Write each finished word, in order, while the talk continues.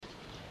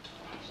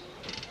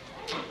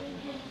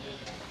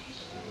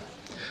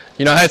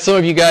You know, I had some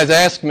of you guys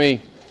ask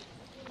me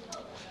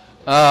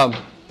why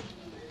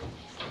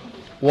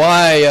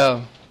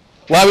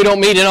we don't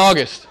meet in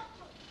August.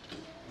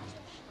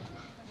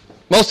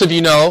 Most of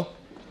you know,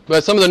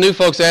 but some of the new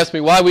folks ask me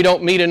why we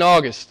don't meet in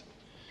August.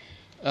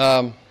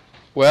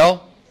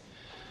 Well,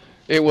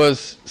 it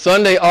was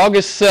Sunday,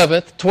 August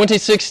 7th,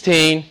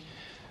 2016,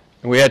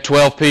 and we had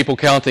 12 people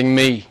counting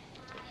me.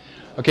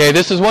 Okay,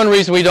 this is one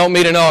reason we don't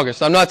meet in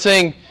August. I'm not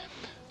saying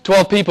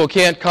 12 people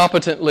can't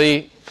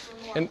competently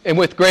and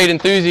with great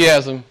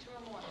enthusiasm.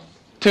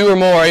 2 or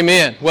more,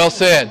 amen. Well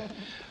said.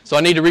 So I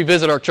need to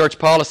revisit our church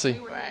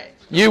policy.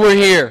 You were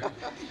here.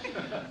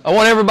 I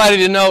want everybody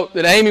to know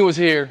that Amy was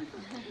here,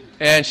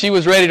 and she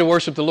was ready to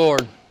worship the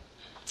Lord.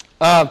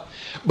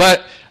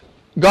 But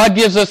God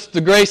gives us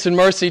the grace and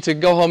mercy to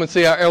go home and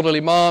see our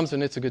elderly moms,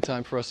 and it's a good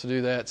time for us to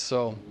do that.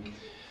 So,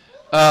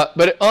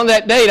 but on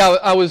that date,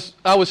 I was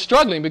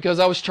struggling because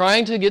I was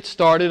trying to get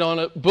started on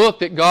a book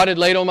that God had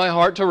laid on my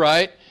heart to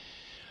write,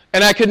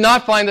 and I could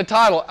not find the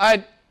title.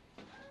 I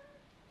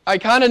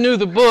kind of knew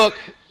the book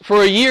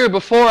for a year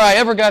before I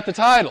ever got the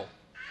title.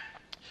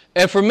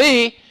 And for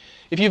me,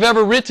 if you've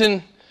ever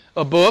written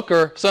a book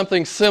or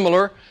something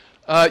similar,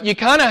 you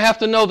kind of have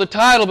to know the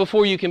title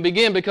before you can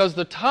begin, because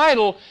the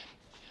title,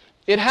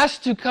 it has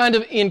to kind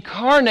of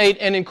incarnate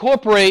and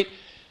incorporate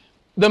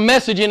the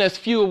message in as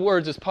few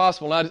words as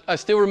possible. I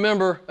still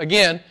remember,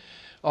 again,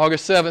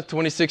 August 7th,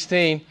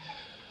 2016,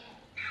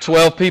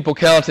 12 people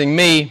counting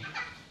me.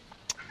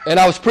 And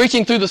I was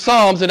preaching through the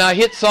Psalms, and I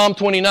hit Psalm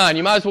 29.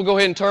 You might as well go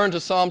ahead and turn to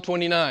Psalm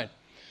 29.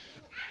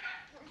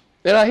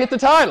 And I hit the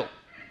title.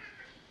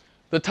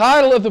 The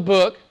title of the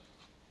book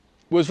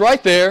was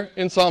right there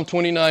in Psalm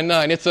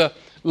 29:9. It's a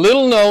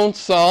little-known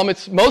psalm.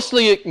 It's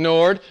mostly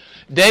ignored.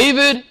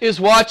 David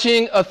is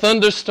watching a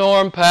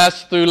thunderstorm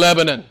pass through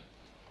Lebanon.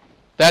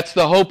 That's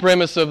the whole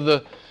premise of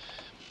the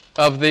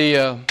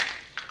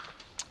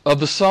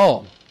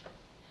psalm.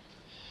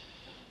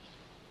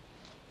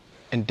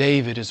 And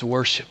David is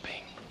worshiping.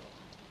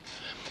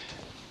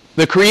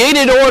 The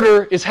created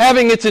order is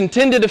having its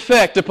intended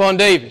effect upon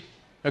David.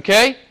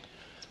 Okay?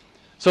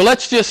 So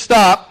let's just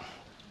stop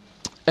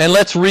and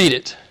let's read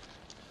it.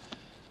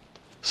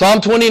 Psalm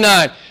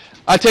 29.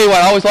 I tell you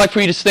what, I always like for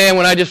you to stand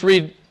when I just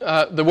read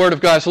the Word of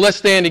God. So let's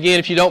stand again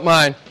if you don't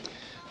mind.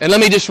 And let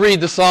me just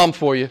read the psalm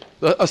for you.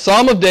 A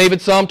psalm of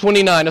David, Psalm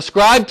 29.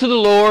 Ascribe to the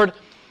Lord,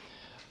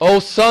 O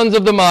sons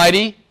of the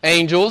mighty,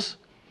 angels.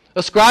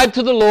 Ascribe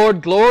to the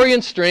Lord glory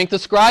and strength.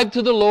 Ascribe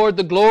to the Lord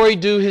the glory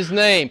due His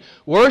name.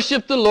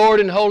 Worship the Lord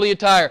in holy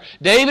attire.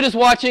 David is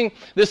watching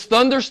this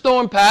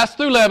thunderstorm pass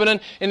through Lebanon,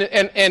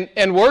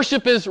 and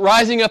worship is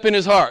rising up in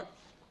his heart.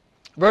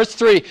 Verse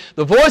 3,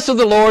 the voice of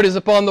the Lord is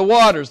upon the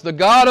waters. The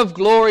God of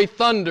glory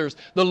thunders.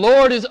 The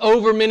Lord is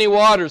over many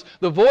waters.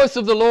 The voice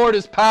of the Lord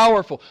is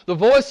powerful. The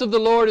voice of the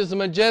Lord is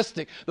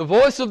majestic. The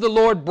voice of the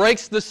Lord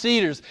breaks the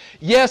cedars.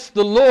 Yes,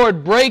 the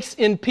Lord breaks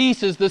in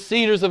pieces the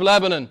cedars of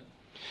Lebanon.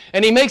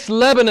 And He makes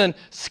Lebanon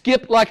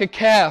skip like a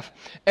calf,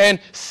 and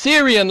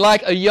Syrian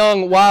like a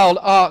young wild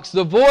ox.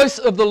 The voice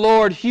of the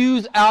Lord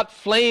hews out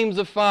flames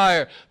of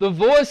fire. The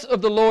voice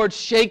of the Lord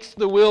shakes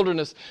the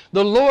wilderness.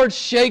 The Lord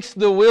shakes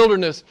the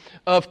wilderness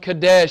of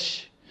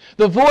Kadesh.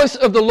 The voice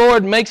of the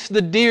Lord makes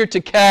the deer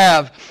to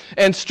calve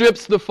and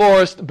strips the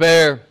forest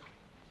bare.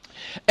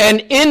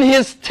 And in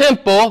His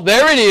temple,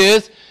 there it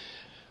is,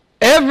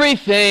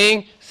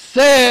 everything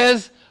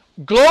says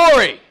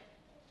glory.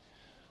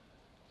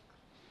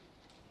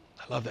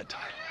 Love that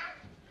title.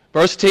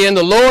 Verse 10,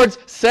 the Lord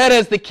sat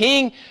as the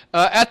king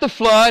at the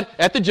flood,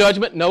 at the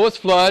judgment, Noah's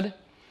flood.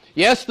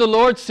 Yes, the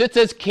Lord sits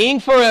as king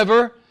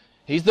forever.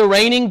 He's the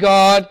reigning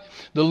God.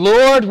 The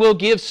Lord will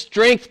give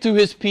strength to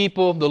His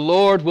people. The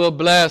Lord will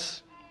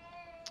bless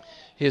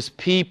His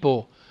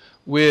people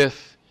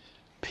with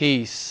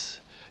peace.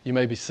 You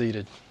may be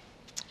seated.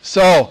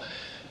 So,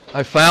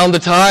 I found the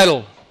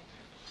title.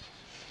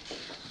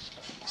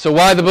 So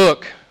why the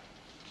book?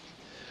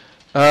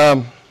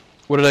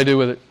 What did I do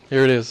with it?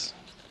 Here it is.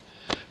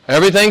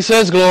 Everything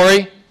says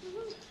glory.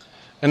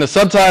 And the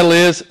subtitle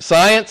is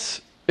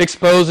Science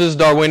Exposes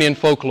Darwinian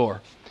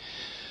Folklore.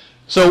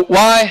 So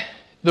why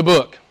the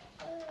book?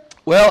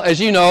 Well, as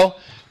you know,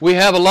 we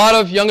have a lot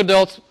of young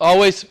adults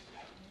always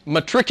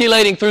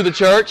matriculating through the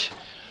church.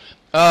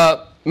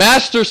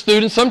 Master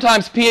students,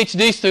 sometimes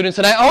PhD students.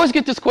 And I always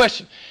get this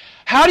question.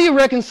 How do you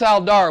reconcile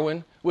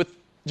Darwin with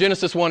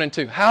Genesis 1 and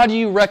 2? How do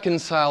you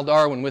reconcile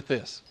Darwin with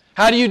this?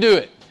 How do you do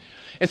it?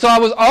 And so I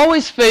was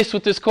always faced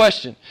with this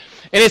question.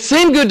 And it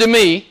seemed good to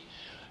me,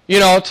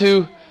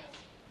 to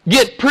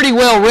get pretty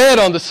well read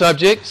on the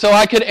subject so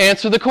I could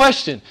answer the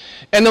question.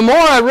 And the more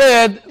I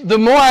read, the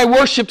more I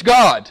worshiped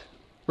God,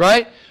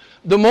 right?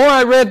 The more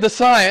I read the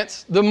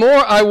science, the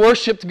more I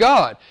worshiped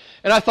God.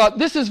 And I thought,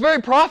 this is very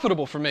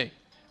profitable for me.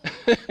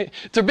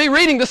 To be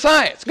reading the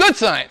science, good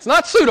science,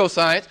 not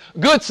pseudoscience,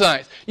 good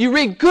science. You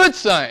read good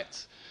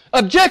science,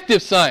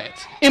 objective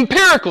science,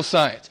 empirical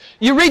science.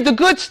 You read the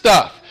good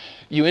stuff.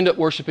 You end up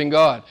worshiping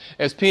God.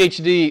 As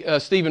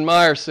PhD Stephen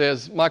Meyer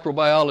says,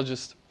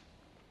 microbiologist,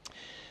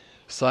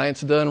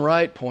 science done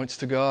right points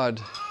to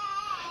God.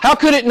 How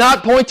could it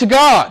not point to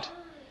God?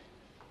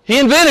 He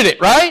invented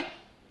it, right?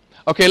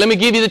 Okay, let me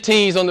give you the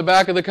tease on the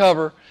back of the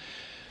cover.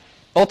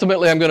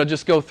 Ultimately, I'm going to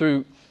just go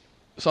through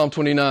Psalm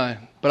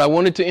 29. But I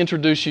wanted to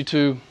introduce you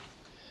to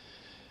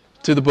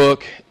the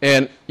book.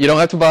 And you don't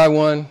have to buy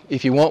one.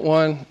 If you want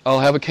one,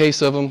 I'll have a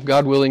case of them,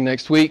 God willing,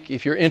 next week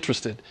if you're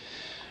interested.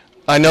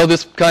 I know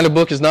this kind of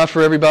book is not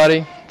for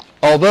everybody.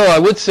 Although I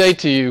would say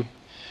to you,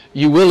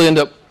 you will end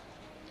up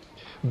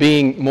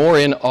being more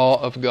in awe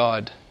of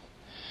God.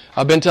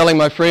 I've been telling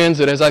my friends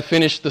that as I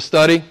finish the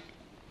study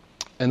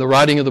and the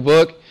writing of the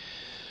book,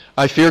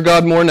 I fear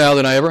God more now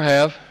than I ever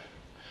have.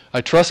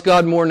 I trust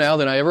God more now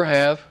than I ever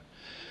have.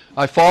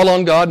 I fall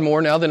on God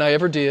more now than I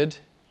ever did.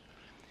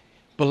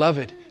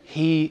 Beloved,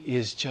 He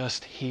is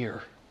just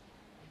here.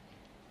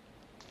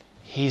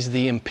 He's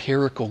the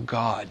empirical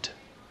God.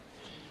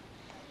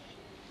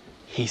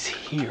 He's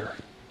here.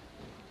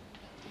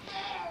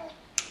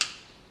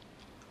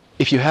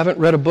 If you haven't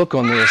read a book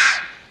on this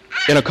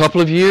in a couple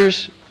of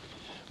years,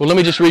 well, let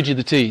me just read you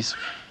the tease.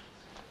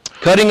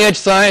 Cutting-edge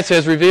science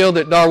has revealed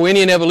that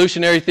Darwinian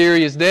evolutionary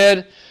theory is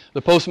dead.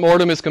 The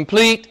postmortem is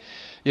complete.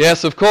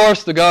 Yes, of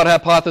course, the God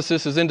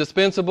hypothesis is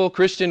indispensable.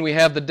 Christian, we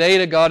have the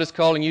data. God is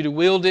calling you to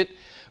wield it.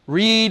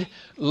 Read,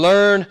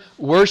 learn,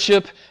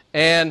 worship,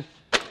 and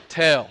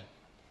tell.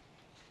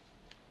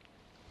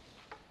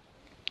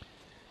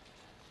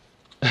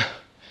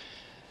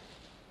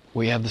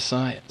 We have the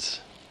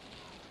science.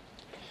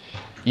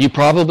 You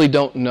probably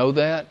don't know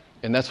that,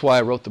 and that's why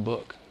I wrote the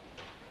book.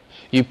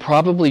 You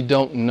probably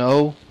don't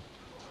know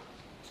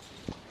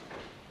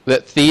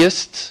that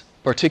theists,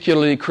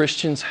 particularly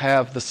Christians,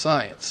 have the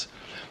science.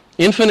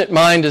 Infinite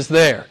mind is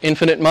there.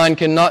 Infinite mind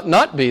cannot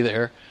not be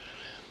there,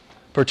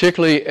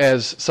 particularly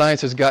as science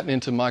has gotten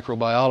into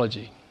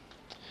microbiology.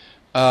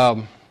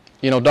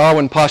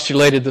 Darwin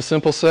postulated the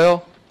simple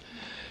cell.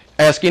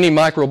 Ask any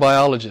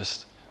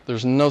microbiologist.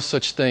 There's no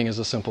such thing as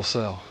a simple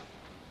cell.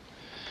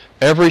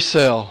 Every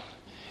cell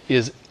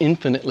is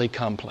infinitely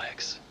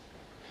complex.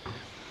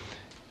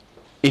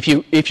 If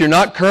you're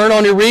not current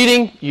on your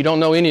reading, you don't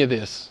know any of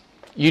this.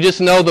 You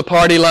just know the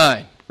party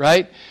line,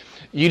 right?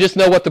 You just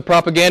know what the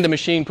propaganda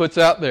machine puts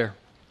out there.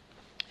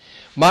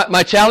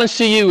 My challenge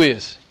to you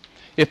is,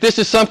 if this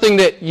is something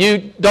that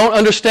you don't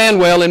understand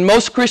well, and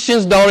most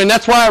Christians don't, and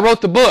that's why I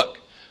wrote the book.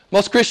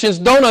 Most Christians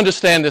don't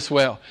understand this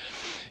well.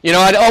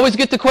 I always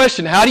get the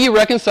question, how do you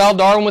reconcile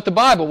Darwin with the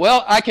Bible?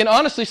 Well, I can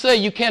honestly say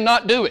you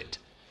cannot do it.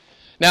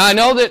 Now, I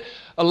know that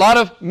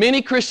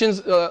many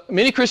Christians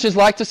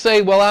like to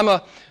say, well, I'm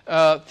a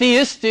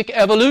theistic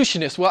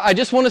evolutionist. Well, I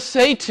just want to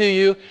say to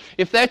you,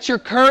 if that's your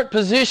current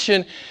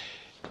position,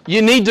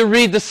 you need to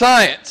read the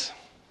science.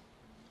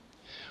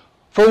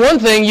 For one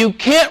thing, you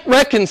can't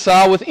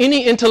reconcile with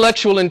any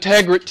intellectual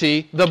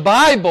integrity the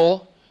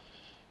Bible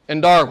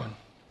and Darwin.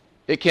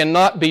 It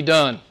cannot be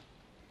done.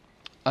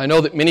 I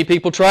know that many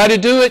people try to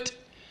do it.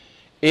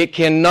 It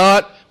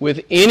cannot,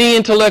 with any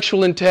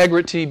intellectual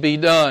integrity, be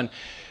done.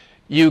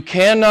 You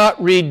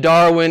cannot read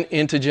Darwin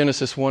into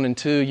Genesis 1 and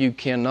 2. You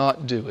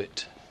cannot do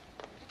it.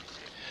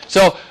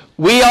 So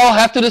we all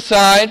have to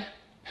decide,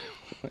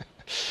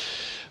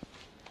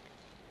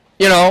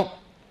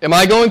 am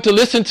I going to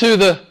listen to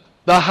the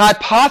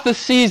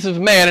hypotheses of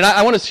man? And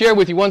I want to share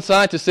with you, one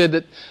scientist said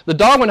that the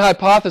Darwin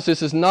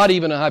hypothesis is not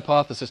even a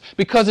hypothesis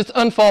because it's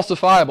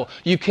unfalsifiable.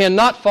 You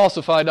cannot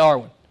falsify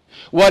Darwin.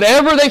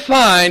 Whatever they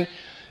find,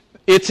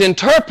 it's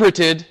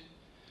interpreted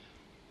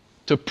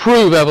to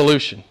prove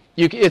evolution.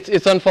 It's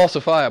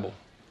unfalsifiable.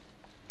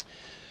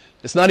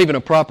 It's not even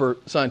a proper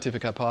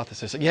scientific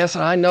hypothesis. Yes,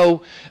 I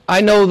know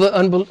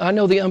the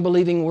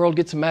unbelieving world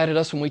gets mad at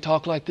us when we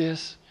talk like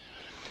this.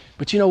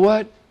 But you know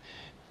what?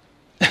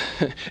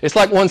 It's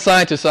like one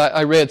scientist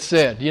I read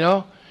said, he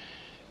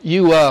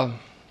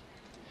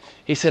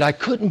said, I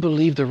couldn't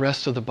believe the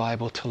rest of the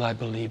Bible till I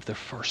believed the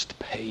first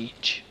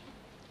page.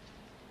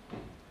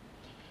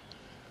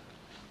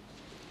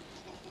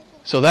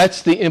 So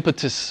that's the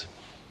impetus.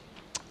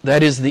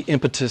 That is the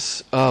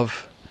impetus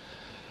of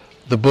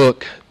the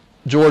book.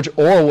 George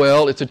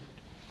Orwell,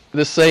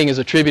 this saying is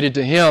attributed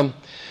to him.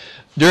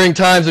 During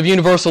times of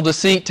universal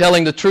deceit,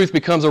 telling the truth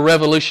becomes a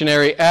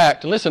revolutionary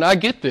act. And listen, I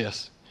get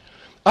this.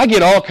 I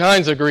get all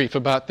kinds of grief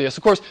about this.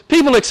 Of course,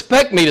 people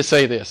expect me to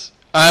say this.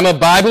 I'm a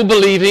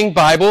Bible-believing,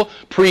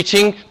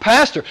 Bible-preaching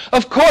pastor.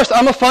 Of course,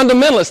 I'm a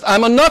fundamentalist.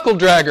 I'm a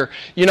knuckle-dragger.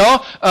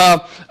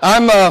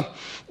 I'm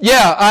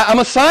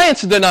a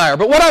science denier.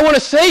 But what I want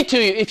to say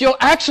to you, if you'll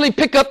actually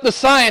pick up the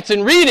science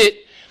and read it,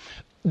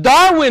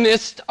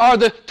 Darwinists are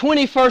the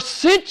 21st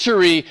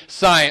century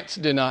science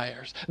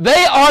deniers.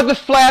 They are the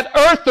flat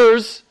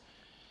earthers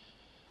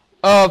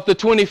of the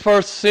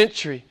 21st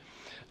century.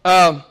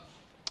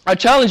 I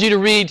challenge you to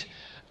read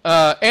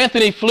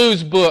Anthony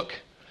Fleur's book,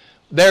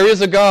 There Is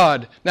a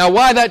God. Now,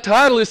 why that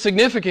title is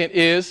significant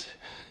is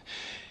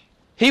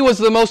he was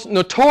the most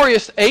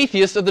notorious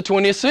atheist of the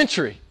 20th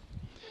century.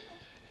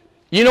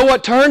 You know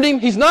what turned him?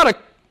 He's not a...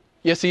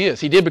 Yes, he is.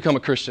 He did become a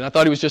Christian. I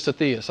thought he was just a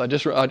theist.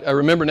 I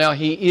remember now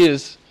he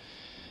is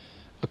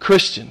a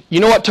Christian. You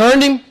know what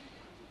turned him?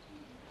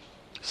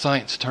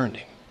 Science turned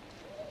him.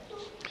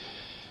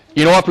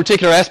 You know what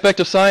particular aspect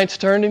of science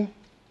turned him?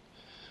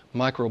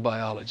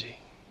 Microbiology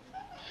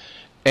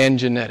and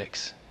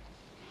genetics.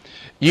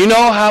 You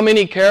know how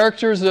many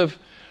characters of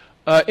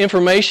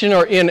information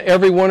are in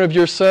every one of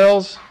your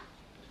cells?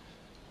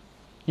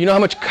 You know how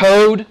much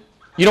code?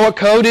 You know what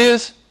code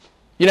is?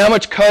 You know how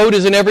much code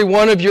is in every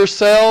one of your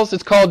cells?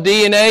 It's called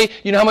DNA.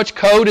 You know how much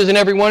code is in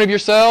every one of your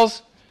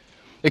cells?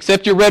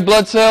 Except your red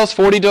blood cells,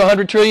 40 to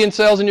 100 trillion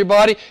cells in your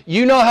body.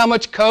 You know how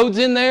much code's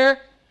in there?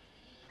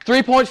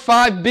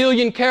 3.5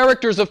 billion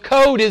characters of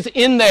code is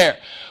in there.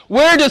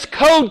 Where does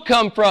code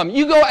come from?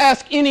 You go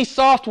ask any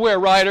software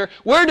writer,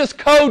 where does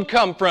code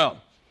come from?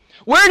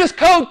 Where does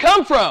code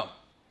come from?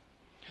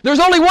 There's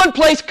only one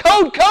place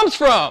code comes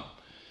from,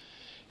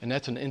 and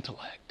that's an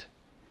intellect.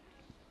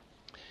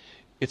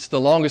 It's the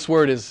longest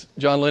word, as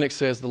John Lennox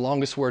says, the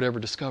longest word ever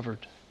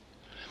discovered.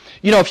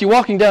 You know, if you're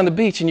walking down the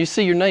beach and you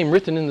see your name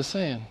written in the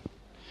sand,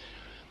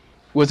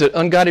 was it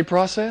unguided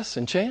process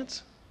and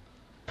chance?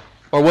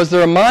 Or was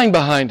there a mind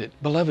behind it?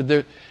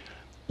 Beloved,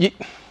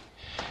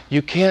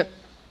 you can't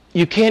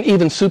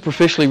even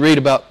superficially read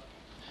about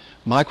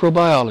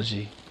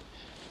microbiology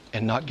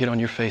and not get on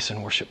your face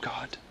and worship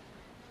God.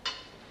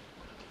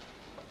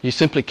 You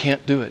simply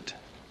can't do it.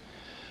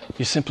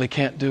 You simply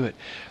can't do it.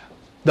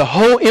 The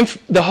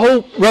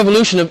whole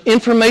revolution of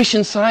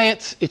information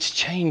science, it's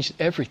changed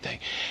everything.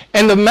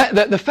 And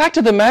the fact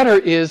of the matter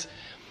is,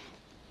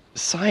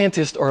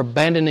 scientists are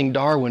abandoning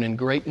Darwin in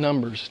great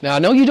numbers. Now, I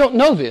know you don't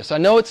know this. I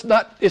know it's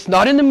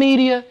not in the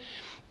media.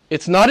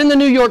 It's not in the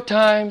New York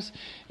Times.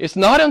 It's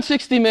not on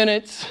 60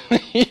 Minutes.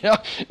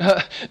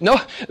 No,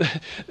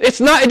 it's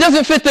not. It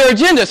doesn't fit their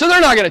agenda, so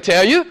they're not going to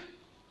tell you.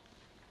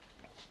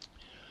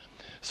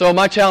 So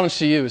my challenge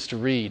to you is to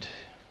read.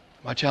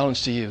 My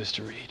challenge to you is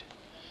to read.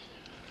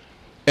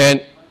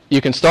 And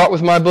you can start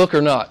with my book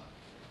or not.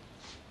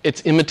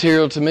 It's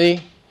immaterial to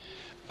me.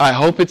 I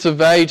hope it's of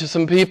value to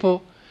some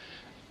people.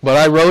 But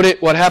I wrote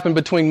it. What happened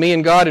between me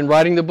and God in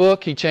writing the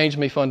book, He changed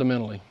me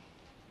fundamentally.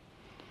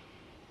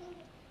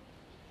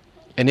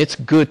 And it's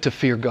good to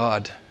fear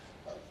God.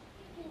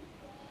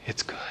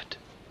 It's good.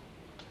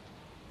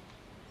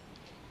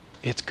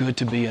 It's good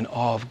to be in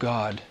awe of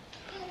God.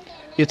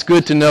 It's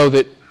good to know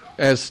that,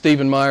 as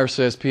Stephen Meyer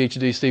says,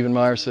 PhD Stephen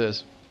Meyer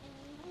says,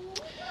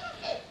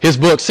 his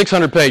book,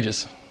 600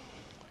 pages.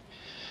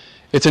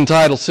 It's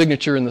entitled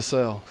Signature in the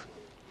Cell.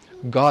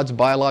 God's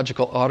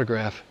biological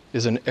autograph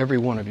is in every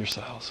one of your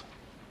cells.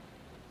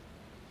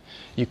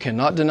 You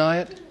cannot deny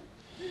it.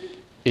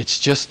 It's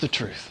just the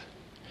truth.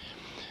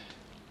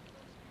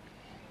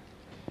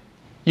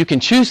 You can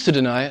choose to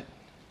deny it,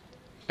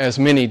 as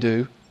many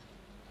do.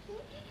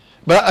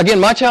 But again,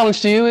 my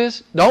challenge to you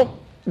is, don't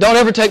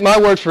ever take my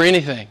word for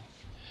anything.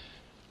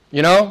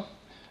 You know,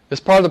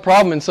 it's part of the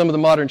problem in some of the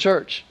modern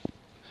church.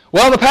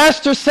 Well, the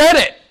pastor said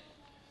it.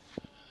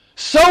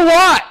 So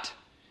what?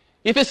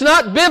 If it's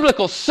not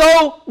biblical,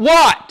 so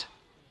what?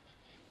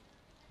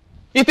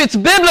 If it's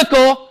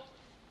biblical,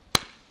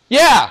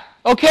 yeah,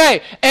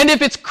 okay. And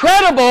if it's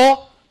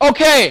credible,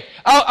 okay,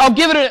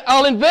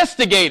 I'll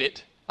investigate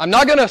it. I'm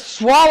not going to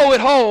swallow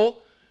it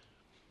whole,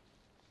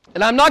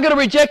 and I'm not going to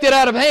reject it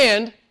out of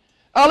hand.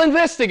 I'll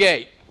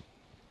investigate.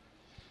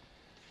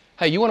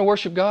 Hey, you want to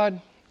worship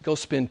God? Go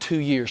spend 2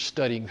 years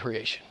studying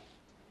creation.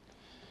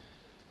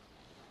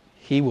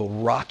 He will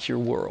rock your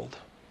world.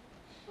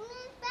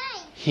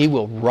 He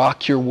will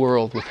rock your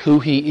world with who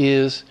He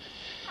is.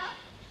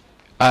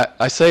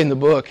 I say in the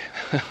book,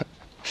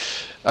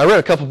 I read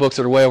a couple books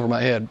that are way over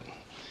my head.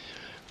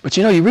 But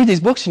you know, you read these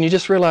books and you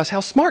just realize how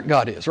smart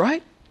God is,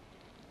 right?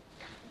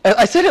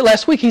 I said it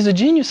last week, He's a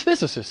genius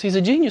physicist. He's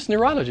a genius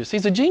neurologist.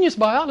 He's a genius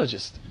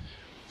biologist.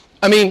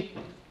 I mean,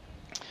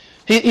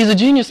 He's a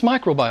genius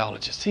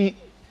microbiologist.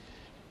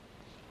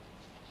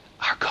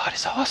 Our God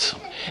is awesome.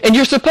 And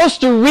you're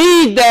supposed to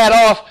read that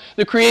off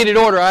the created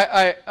order.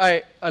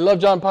 I love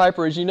John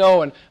Piper, as you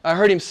know, and I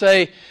heard him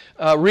say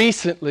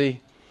recently,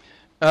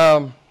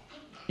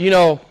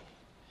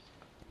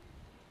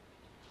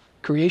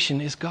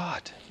 creation is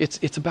God.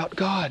 It's about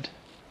God.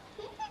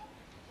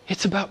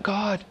 It's about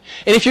God.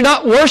 And if you're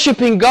not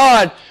worshiping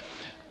God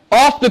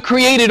off the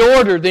created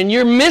order, then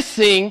you're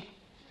missing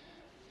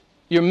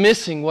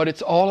what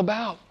it's all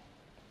about.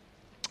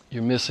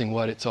 You're missing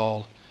what it's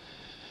all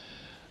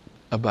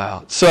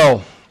about.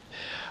 So,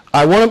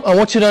 I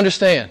want you to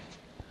understand.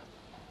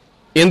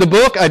 In the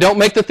book, I don't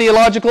make the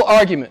theological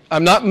argument.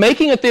 I'm not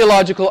making a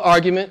theological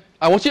argument.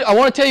 I want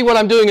to tell you what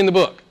I'm doing in the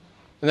book,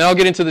 and then I'll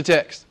get into the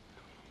text.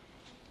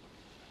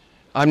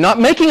 I'm not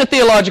making a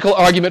theological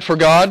argument for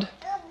God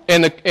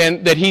and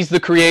that He's the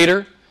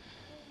creator,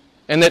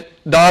 and that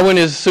Darwin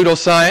is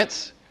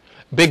pseudoscience,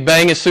 Big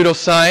Bang is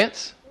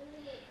pseudoscience.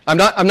 I'm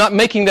not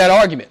making that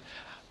argument.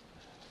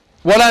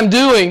 What I'm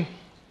doing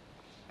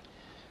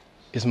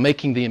is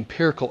making the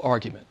empirical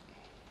argument.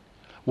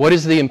 What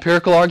is the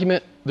empirical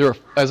argument?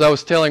 As I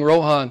was telling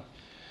Rohan,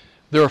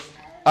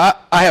 I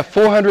have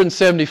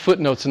 470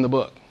 footnotes in the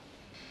book.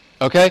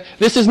 Okay?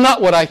 This is not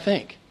what I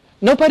think.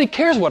 Nobody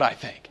cares what I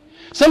think.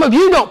 Some of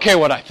you don't care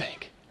what I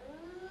think.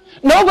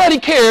 Nobody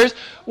cares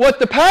what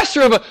the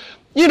pastor of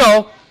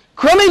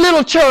crummy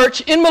little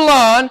church in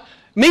Milan,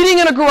 meeting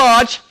in a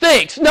garage,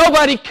 thinks.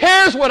 Nobody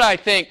cares what I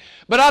think.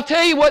 But I'll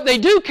tell you what they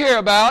do care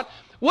about.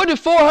 What do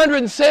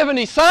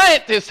 470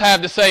 scientists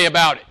have to say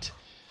about it?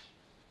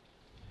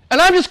 And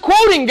I'm just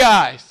quoting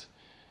guys.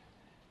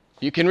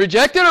 You can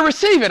reject it or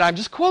receive it. I'm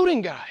just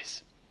quoting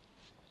guys.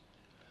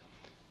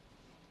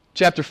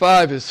 Chapter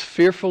 5 is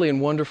fearfully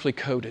and wonderfully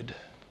coded.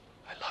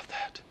 I love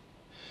that.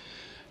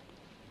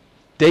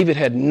 David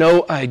had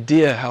no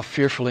idea how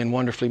fearfully and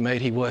wonderfully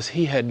made he was.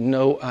 He had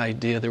no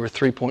idea. There were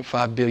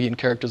 3.5 billion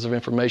characters of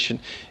information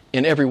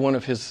in every one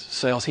of his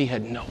cells. He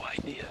had no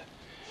idea.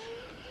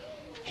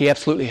 He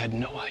absolutely had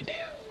no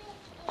idea.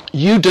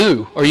 You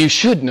do, or you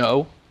should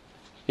know.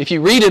 If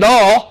you read it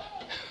all,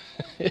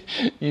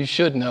 you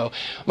should know.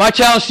 My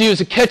challenge to you is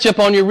to catch up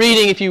on your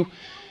reading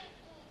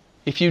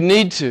if you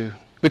need to,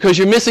 because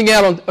you're missing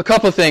out on a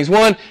couple of things.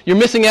 One, you're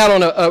missing out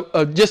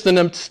on just an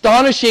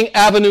astonishing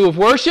avenue of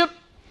worship.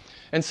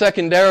 And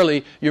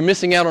secondarily, you're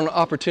missing out on an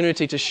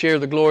opportunity to share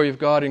the glory of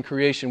God in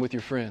creation with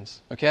your friends.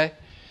 Okay?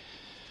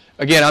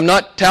 Again, I'm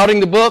not touting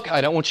the book.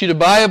 I don't want you to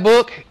buy a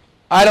book.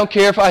 I don't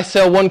care if I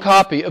sell one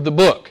copy of the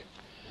book.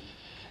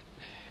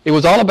 It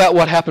was all about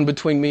what happened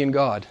between me and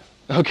God,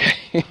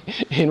 okay,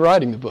 in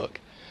writing the book.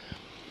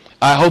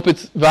 I hope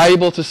it's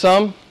valuable to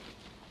some.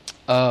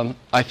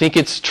 I think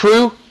it's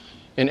true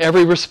in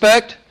every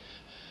respect.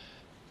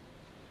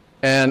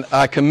 And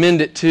I commend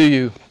it to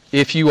you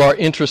if you are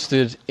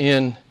interested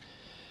in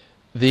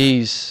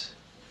these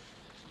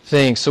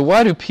things. So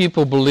why do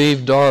people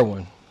believe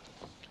Darwin?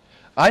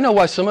 I know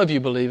why some of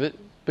you believe it,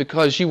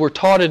 because you were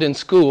taught it in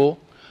school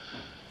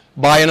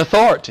by an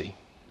authority.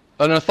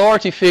 An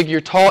authority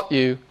figure taught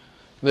you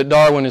that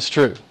Darwin is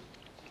true.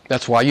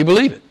 That's why you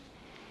believe it.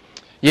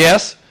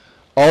 Yes,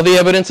 all the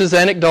evidence is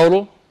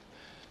anecdotal.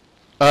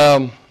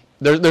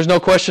 There's no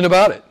question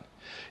about it.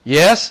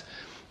 Yes,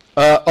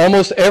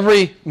 almost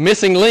every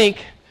missing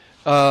link,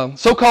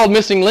 so-called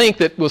missing link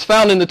that was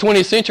found in the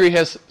 20th century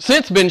has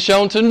since been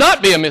shown to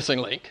not be a missing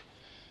link.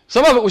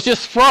 Some of it was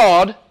just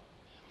fraud.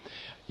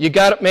 You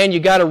got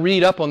to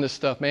read up on this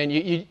stuff, man.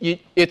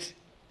 It's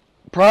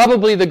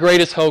probably the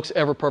greatest hoax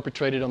ever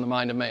perpetrated on the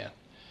mind of man.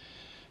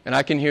 And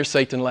I can hear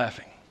Satan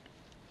laughing.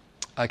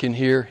 I can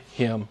hear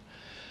him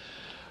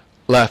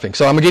laughing.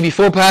 So I'm going to give you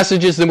 4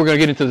 passages, then we're going to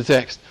get into the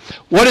text.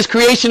 What is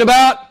creation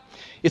about?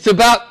 It's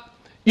about,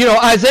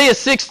 Isaiah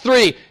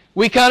 6:3.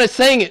 We kind of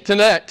sang it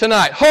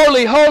tonight.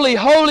 Holy, holy,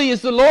 holy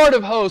is the Lord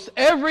of hosts.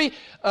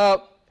 The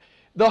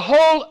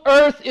whole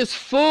earth is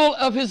full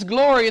of His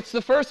glory. It's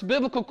the first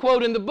biblical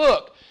quote in the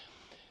book.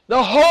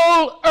 The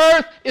whole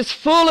earth is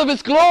full of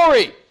His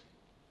glory.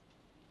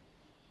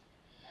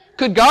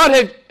 Could God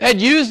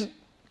have used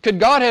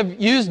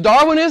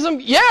Darwinism?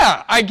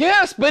 Yeah, I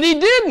guess, but He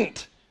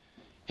didn't.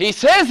 He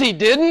says He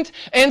didn't,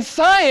 and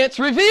science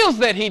reveals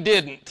that He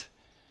didn't.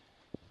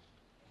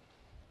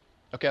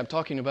 Okay, I'm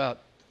talking about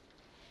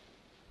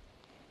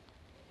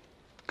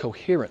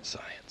coherent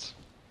science.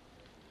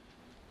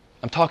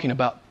 I'm talking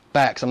about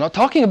facts. I'm not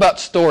talking about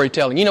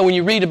storytelling. When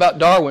you read about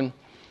Darwin,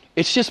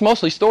 it's just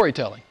mostly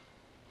storytelling.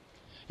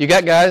 You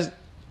got guys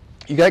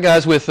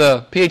with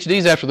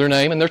PhDs after their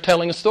name, and they're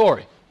telling a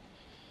story.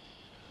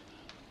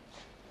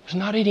 There's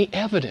not any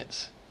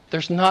evidence.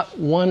 There's not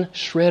one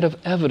shred of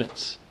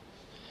evidence.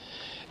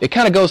 It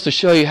kind of goes to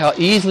show you how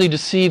easily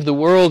deceived the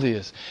world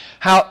is.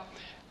 How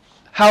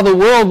the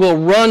world will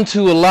run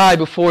to a lie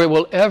before it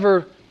will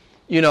ever,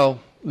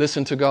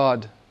 listen to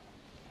God.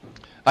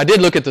 I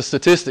did look at the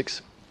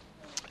statistics,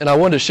 and I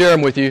wanted to share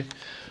them with you.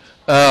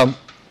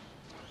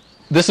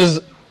 This is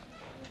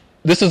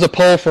a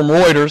poll from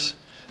Reuters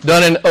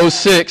done in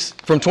 2006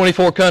 from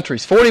 24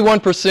 countries.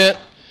 41%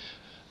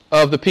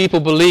 of the people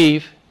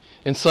believe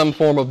in some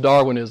form of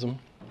Darwinism.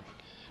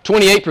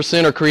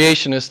 28% are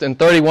creationists, and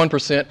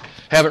 31%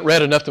 haven't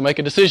read enough to make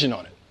a decision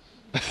on it.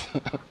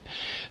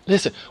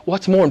 Listen,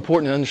 what's more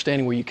important than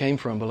understanding where you came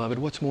from, beloved?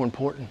 What's more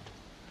important?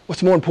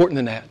 What's more important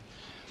than that?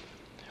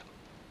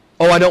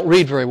 Oh, I don't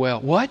read very well.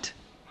 What?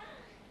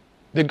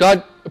 Did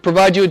God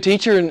provide you a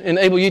teacher and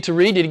enable you to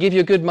read? Did He give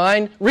you a good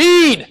mind?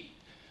 Read!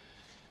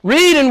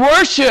 Read and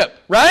worship,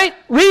 right?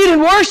 Read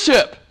and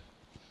worship.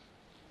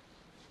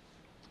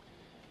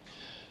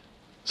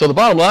 So the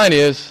bottom line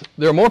is,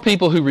 there are more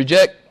people who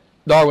reject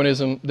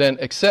Darwinism than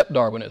accept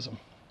Darwinism.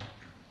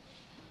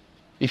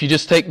 If you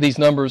just take these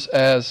numbers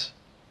as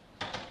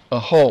a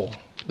whole,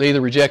 they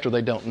either reject or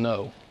they don't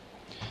know.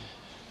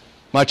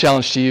 My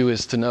challenge to you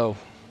is to know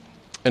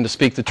and to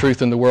speak the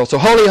truth in the world. So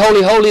holy,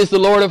 holy, holy is the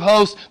Lord of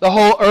hosts. The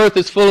whole earth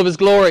is full of His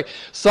glory.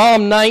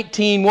 Psalm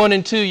 19, 1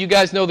 and 2, you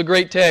guys know the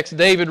great text.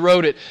 David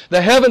wrote it.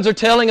 The heavens are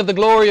telling of the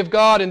glory of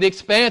God, and the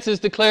expanse is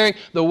declaring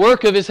the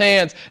work of His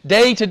hands.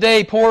 Day to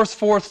day pours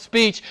forth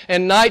speech,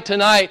 and night to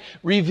night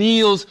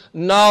reveals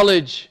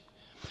knowledge.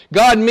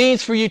 God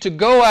means for you to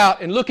go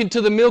out and look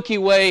into the Milky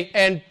Way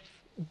and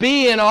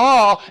be in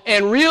awe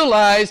and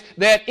realize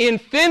that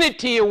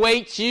infinity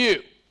awaits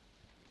you.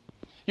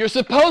 You're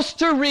supposed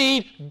to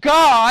read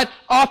God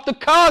off the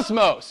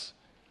cosmos.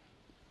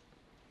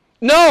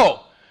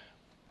 No.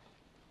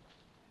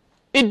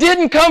 It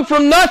didn't come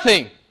from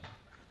nothing.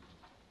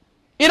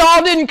 It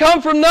all didn't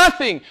come from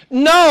nothing.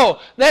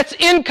 No, that's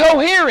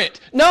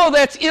incoherent. No,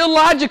 that's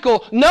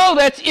illogical. No,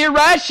 that's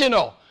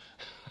irrational.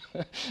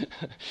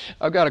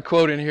 I've got a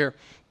quote in here.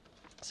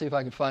 See if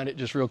I can find it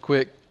just real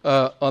quick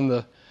on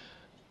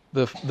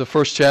the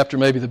first chapter,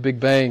 maybe the Big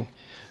Bang.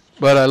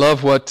 But I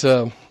love what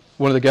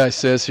one of the guys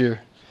says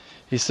here.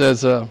 He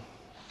says,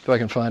 if I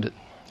can find it.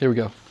 Here we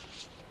go.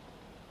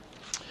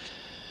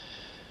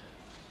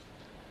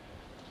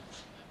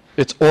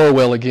 It's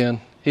Orwell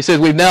again. He says,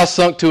 we've now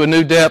sunk to a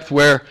new depth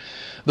where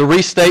the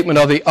restatement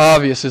of the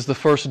obvious is the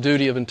first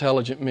duty of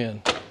intelligent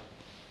men.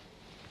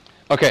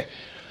 Okay,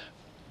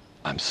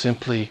 I'm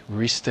simply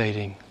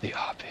restating the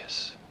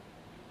obvious.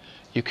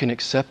 You can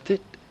accept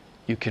it,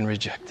 you can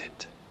reject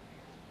it.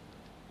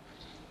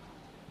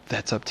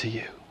 That's up to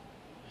you.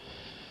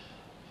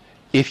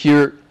 If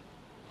you're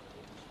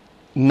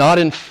not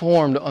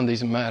informed on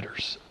these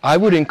matters, I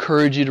would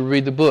encourage you to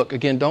read the book.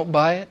 Again, don't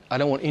buy it. I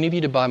don't want any of you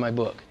to buy my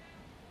book.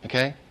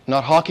 Okay? I'm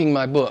not hawking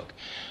my book.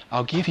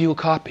 I'll give you a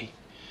copy.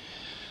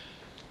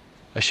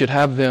 I should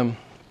have them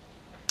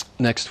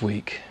next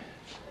week.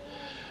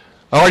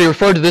 I already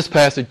referred to this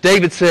passage.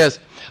 David says,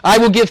 I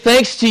will give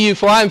thanks to you,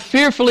 for I am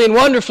fearfully and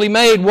wonderfully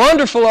made.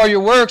 Wonderful are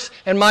your works,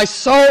 and my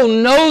soul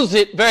knows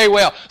it very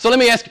well. So let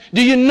me ask you,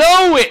 do you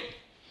know it?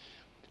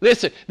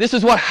 Listen, this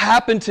is what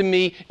happened to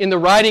me in the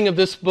writing of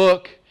this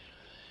book.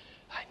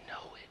 I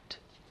know it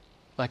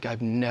like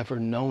I've never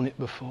known it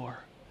before.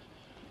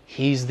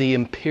 He's the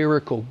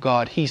empirical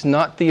God. He's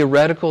not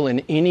theoretical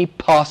in any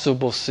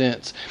possible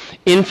sense.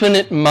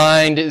 Infinite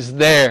mind is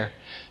there.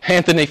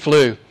 Anthony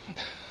Flew.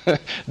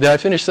 Did I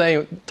finish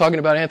talking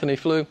about Anthony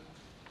Flew?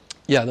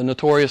 Yeah, the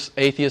notorious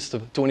atheist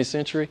of the 20th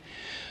century.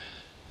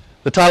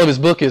 The title of his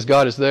book is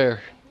God is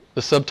There.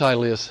 The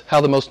subtitle is How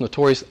the Most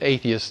Notorious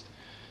Atheist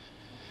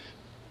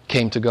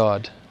Came to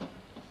God.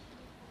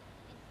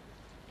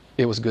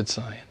 It was good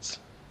science.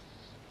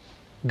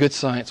 Good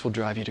science will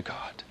drive you to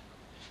God.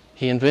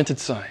 He invented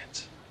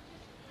science.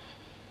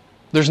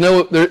 There's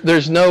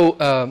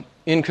no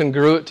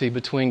incongruity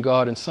between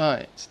God and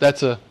science.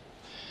 That's a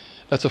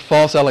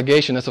false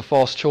allegation. That's a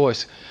false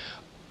choice.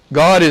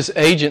 God is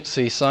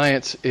agency.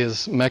 Science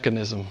is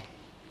mechanism.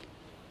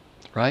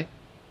 Right?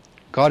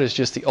 God is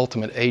just the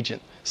ultimate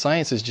agent.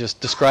 Science is just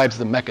describes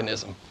the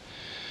mechanism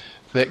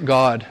that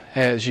God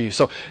has used.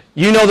 So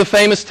you know the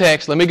famous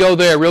text. Let me go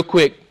there real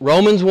quick.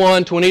 Romans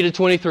 1, 20 to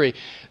 23.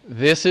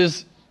 This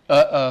is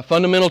a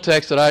fundamental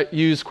text that I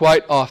use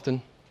quite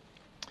often.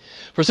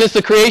 For since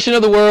the creation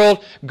of the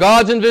world,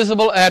 God's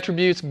invisible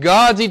attributes,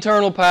 God's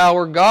eternal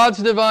power, God's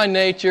divine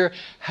nature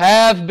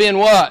have been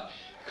what?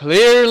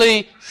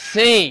 Clearly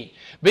seen,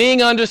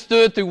 being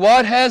understood through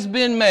what has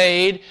been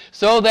made,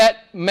 so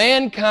that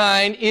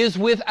mankind is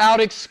without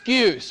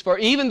excuse. For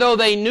even though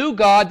they knew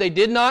God, they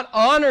did not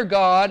honor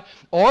God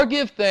or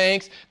give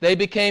thanks. They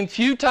became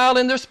futile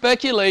in their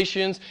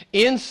speculations.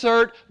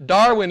 Insert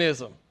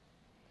Darwinism.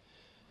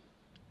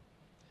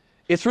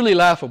 It's really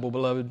laughable,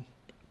 beloved.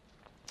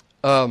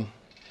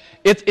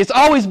 It's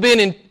always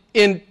been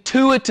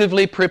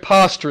intuitively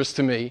preposterous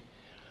to me.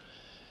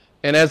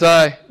 And as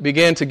I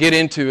began to get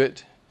into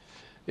it,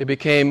 it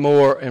became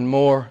more and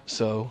more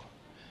so.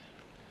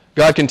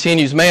 God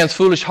continues, man's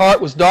foolish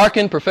heart was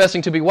darkened,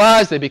 professing to be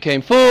wise. They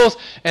became fools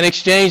and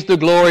exchanged the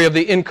glory of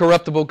the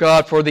incorruptible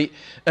God for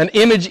an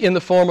image in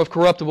the form of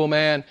corruptible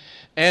man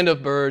and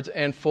of birds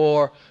and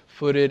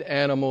four-footed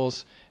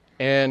animals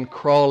and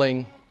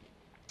crawling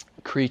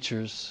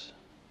creatures.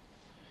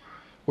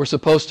 We're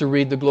supposed to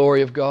read the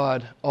glory of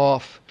God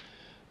off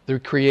the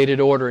created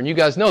order. And you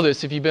guys know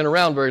this if you've been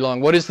around very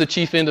long. What is the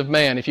chief end of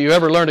man? If you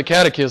ever learned a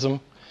catechism,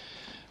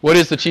 what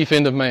is the chief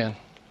end of man?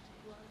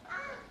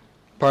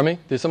 Pardon me?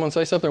 Did someone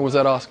say something, or was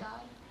that Oscar?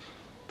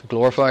 To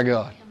glorify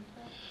God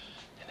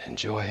and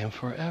enjoy Him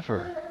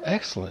forever.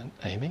 Excellent,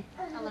 Amy.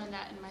 I learned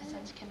that in my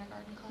son's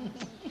kindergarten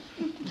class.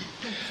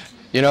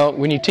 You know,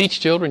 when you teach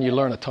children, you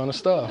learn a ton of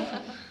stuff.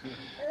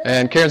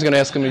 And Karen's going to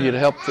ask some of you to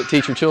help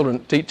teach your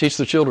children, teach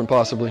the children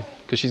possibly,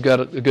 because she's got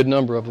a good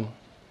number of them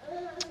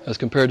as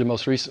compared to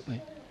most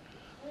recently.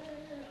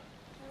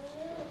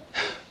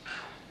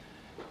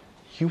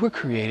 You were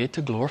created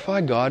to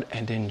glorify God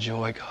and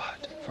enjoy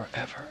God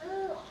forever.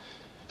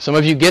 Some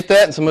of you get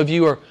that, and some of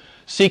you are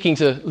seeking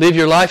to live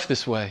your life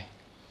this way.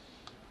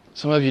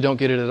 Some of you don't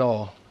get it at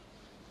all.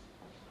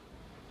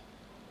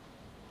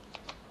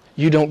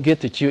 You don't get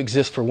that you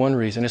exist for one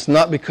reason. It's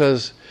not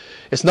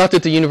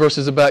that the universe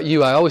is about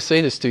you. I always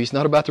say this to you. It's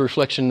not about the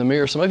reflection in the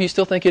mirror. Some of you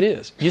still think it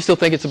is. You still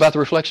think it's about the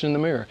reflection in the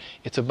mirror.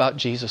 It's about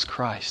Jesus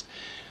Christ.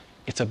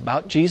 It's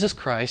about Jesus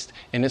Christ,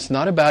 and it's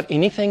not about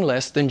anything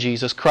less than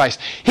Jesus Christ.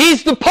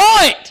 He's the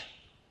point!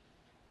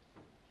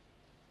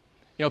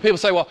 You know, people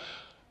say, well,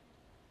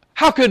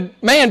 how could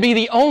man be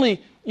the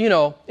only,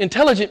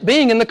 intelligent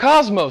being in the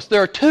cosmos?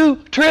 There are 2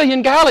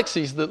 trillion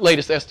galaxies, the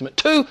latest estimate.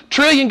 2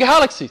 trillion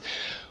galaxies.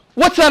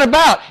 What's that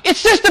about?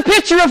 It's just a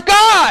picture of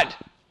God.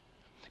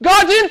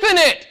 God's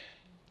infinite.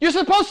 You're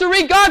supposed to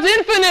read God's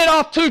infinite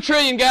off 2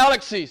 trillion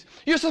galaxies.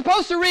 You're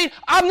supposed to read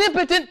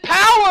omnipotent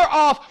power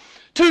off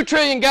 2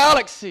 trillion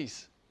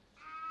galaxies.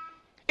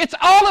 It's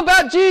all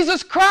about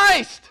Jesus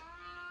Christ.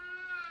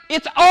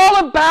 It's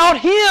all about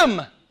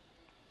Him.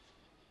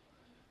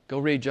 Go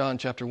read John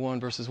chapter 1,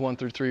 verses 1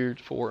 through 3,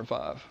 4, and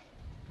 5.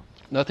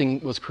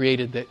 Nothing was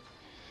created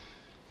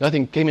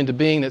nothing came into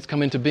being that's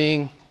come into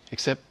being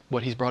except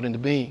what He's brought into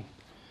being.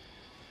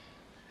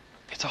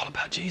 It's all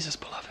about Jesus,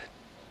 beloved.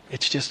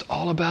 It's just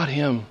all about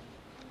Him.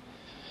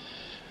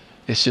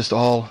 It's just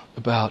all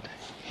about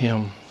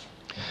Him.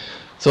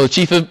 So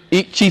chief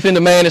end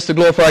of man is to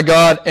glorify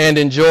God and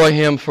enjoy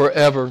Him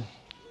forever.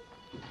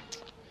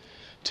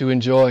 To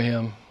enjoy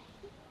Him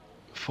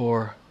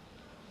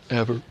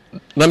forever.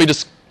 Let me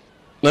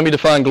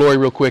define glory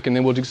real quick, and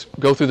then we'll just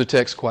go through the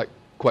text quite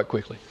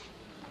quickly.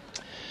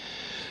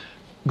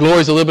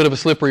 Glory is a little bit of a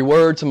slippery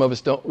word. Some of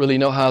us don't really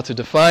know how to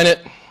define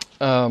it.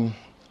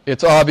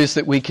 It's obvious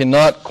that we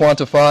cannot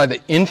quantify the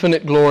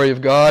infinite glory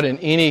of God in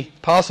any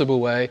possible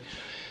way.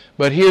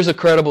 But here's a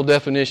credible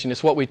definition.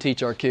 It's what we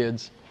teach our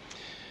kids.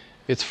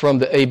 It's from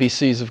the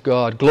ABCs of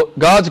God.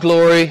 God's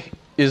glory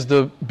is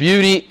the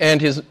beauty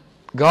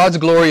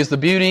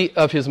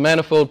of His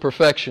manifold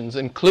perfections,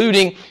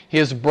 including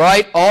His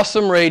bright,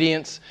 awesome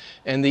radiance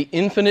and the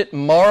infinite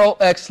moral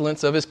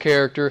excellence of His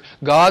character.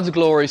 God's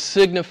glory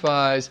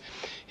signifies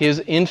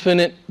His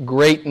infinite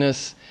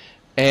greatness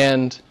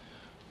and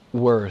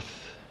worth.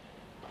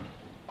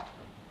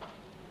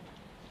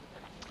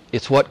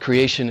 It's what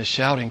creation is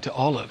shouting to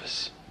all of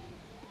us.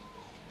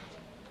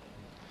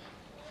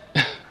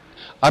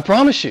 I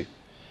promise you,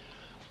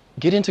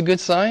 get into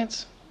good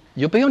science,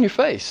 you'll be on your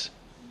face.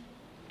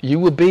 You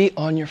will be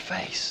on your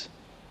face.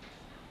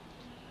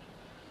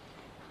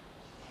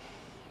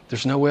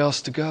 There's nowhere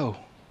else to go.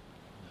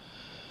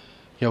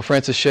 You know,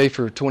 Francis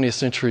Schaeffer, 20th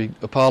century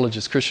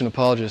apologist, Christian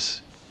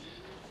apologist,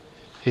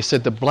 he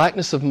said the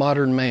blackness of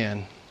modern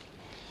man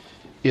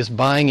is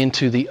buying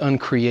into the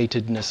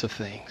uncreatedness of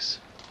things.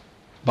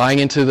 Buying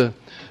into the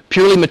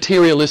purely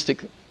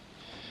materialistic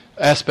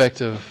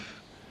aspect of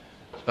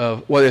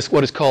what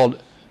is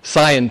called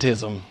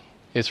scientism.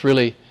 It's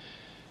really,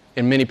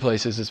 in many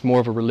places, it's more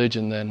of a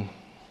religion than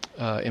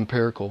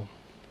empirical.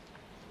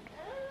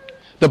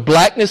 The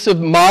blackness of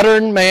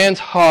modern man's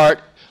heart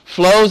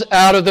flows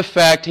out of the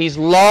fact he's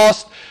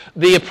lost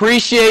the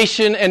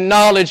appreciation and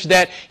knowledge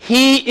that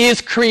he is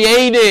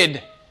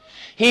created.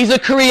 He's a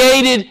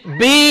created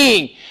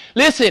being.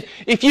 Listen,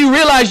 if you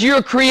realize you're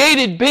a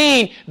created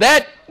being,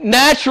 that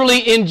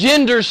naturally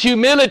engenders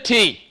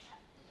humility.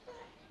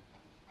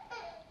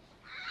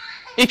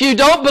 If you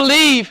don't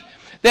believe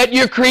that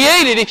you're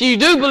created, if you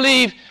do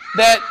believe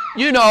that,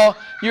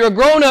 you're a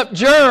grown-up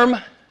germ,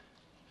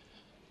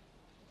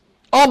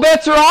 all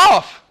bets are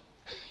off.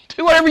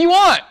 Do whatever you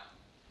want.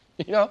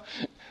 And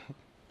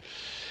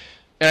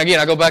again,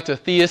 I go back to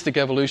theistic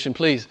evolution.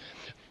 Please,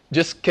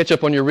 just catch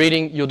up on your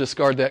reading. You'll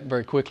discard that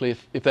very quickly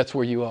if that's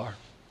where you are.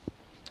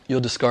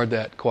 You'll discard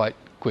that quite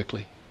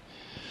quickly.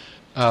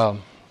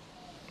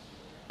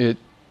 It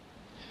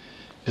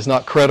is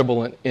not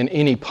credible in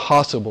any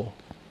possible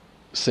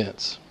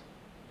sense.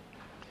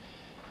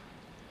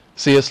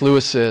 C.S.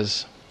 Lewis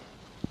says,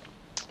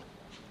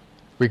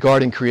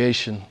 regarding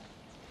creation,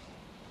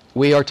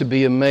 we are to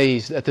be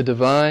amazed at the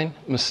divine,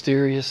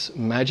 mysterious,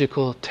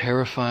 magical,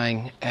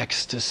 terrifying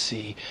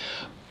ecstasy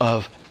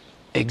of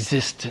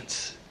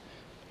existence,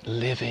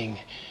 living,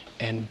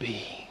 and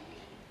being.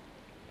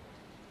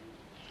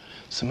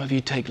 Some of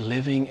you take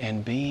living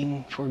and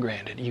being for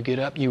granted. You get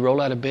up, you roll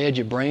out of bed,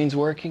 your brain's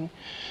working,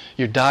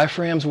 your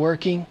diaphragm's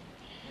working.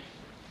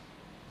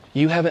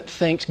 You haven't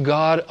thanked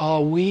God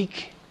all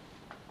week.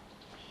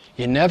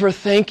 You're never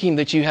thinking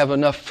that you have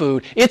enough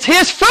food. It's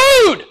His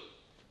food!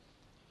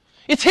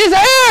 It's His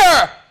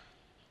air!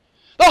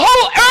 The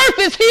whole earth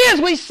is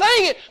His! We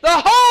sang it!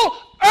 The whole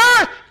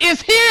earth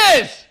is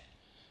His!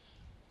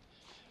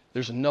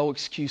 There's no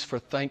excuse for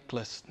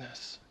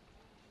thanklessness.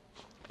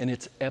 And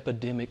it's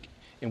epidemic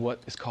in what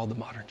is called the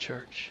modern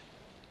church.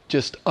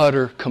 Just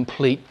utter,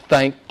 complete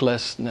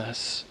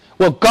thanklessness.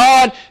 Well,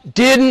 God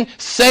didn't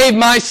save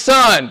my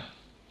son.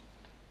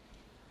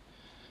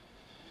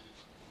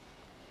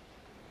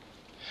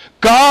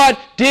 God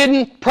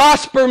didn't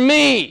prosper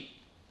me.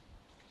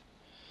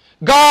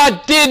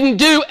 God didn't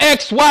do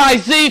X, Y,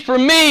 Z for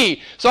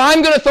me, so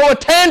I'm going to throw a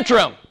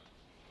tantrum.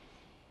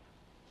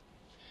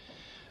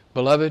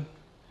 Beloved,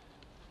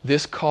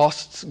 this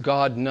costs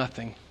God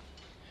nothing,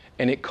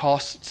 and it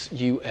costs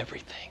you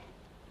everything.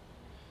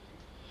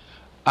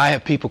 I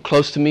have people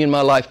close to me in my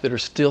life that are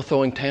still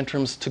throwing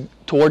tantrums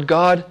toward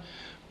God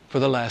for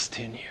the last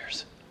 10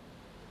 years.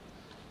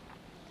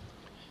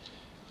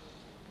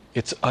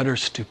 It's utter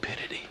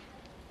stupidity.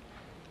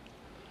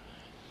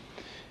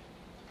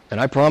 And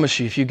I promise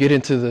you, if you get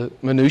into the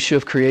minutiae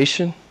of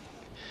creation,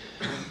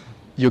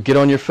 you'll get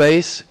on your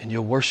face and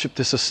you'll worship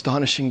this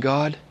astonishing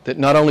God that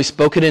not only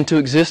spoke it into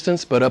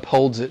existence, but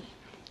upholds it.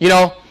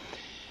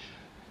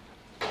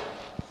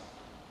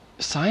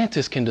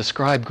 Scientists can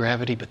describe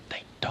gravity, but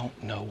they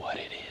don't know what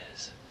it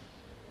is.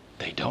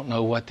 They don't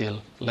know what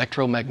the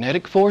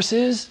electromagnetic force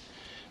is.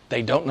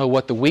 They don't know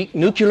what the weak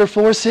nuclear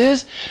force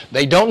is.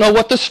 They don't know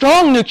what the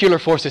strong nuclear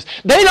force is.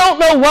 They don't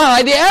know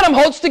why the atom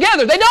holds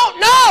together. They don't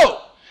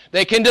know.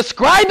 They can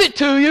describe it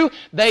to you.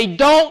 They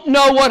don't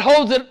know what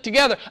holds it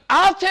together.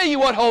 I'll tell you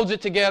what holds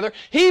it together.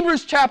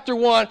 Hebrews chapter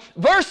 1,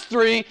 verse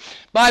 3,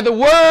 by the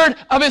word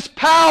of His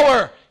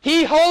power.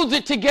 He holds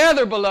it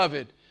together,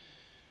 beloved.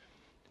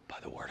 By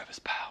the word of His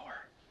power.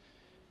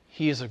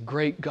 He is a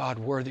great God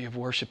worthy of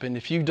worship. And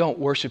if you don't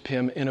worship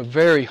Him in a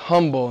very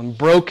humble and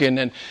broken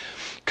and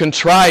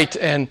contrite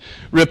and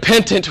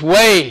repentant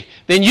way,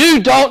 then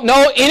you don't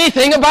know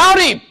anything about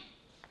Him.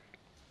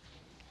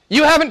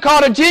 You haven't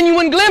caught a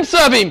genuine glimpse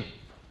of Him.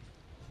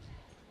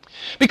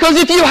 Because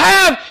if you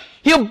have,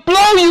 He'll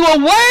blow you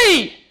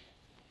away.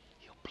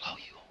 He'll blow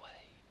you away.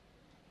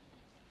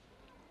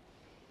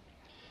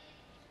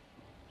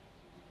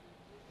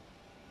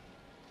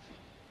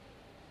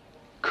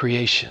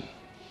 Creation.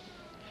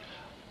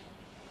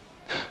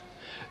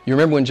 You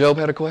remember when Job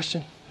had a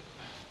question?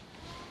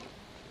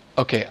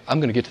 Okay, I'm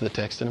going to get to the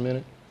text in a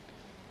minute.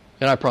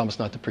 And I promise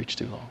not to preach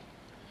too long.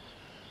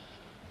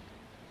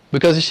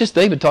 Because it's just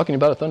David talking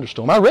about a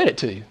thunderstorm. I read it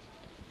to you.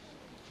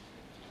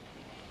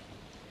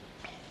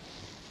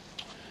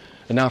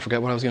 And now I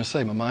forgot what I was going to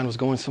say. My mind was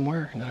going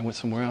somewhere, and then I went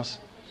somewhere else.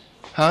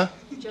 Huh?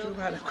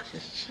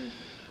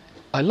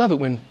 I love it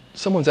when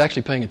someone's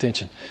actually paying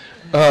attention.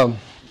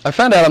 I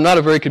found out I'm not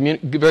a very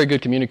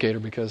good communicator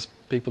because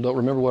people don't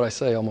remember what I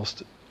say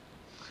almost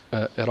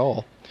at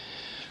all.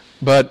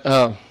 But,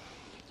 what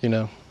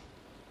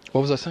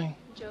was I saying?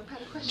 Job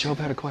had a question. Job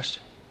had a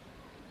question.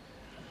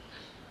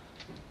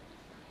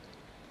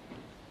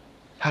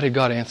 How did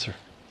God answer?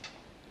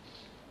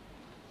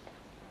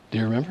 Do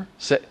you remember?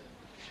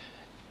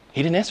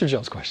 He didn't answer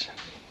Job's question.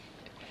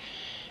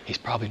 He's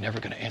probably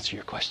never going to answer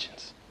your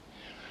questions.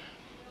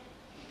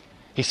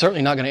 He's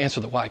certainly not going to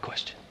answer the why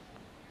question.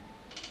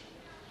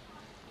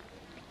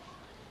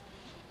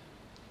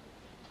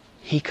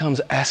 He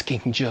comes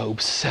asking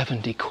Job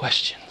 70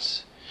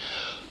 questions.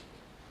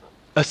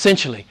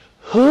 Essentially,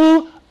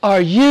 who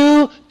are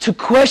you to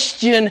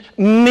question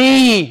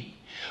me?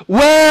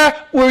 Where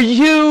were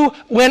you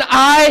when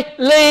I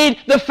laid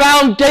the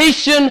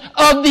foundation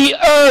of the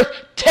earth?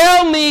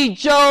 Tell me,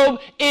 Job,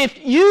 if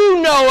you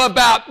know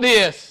about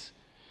this.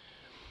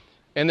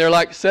 And there are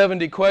like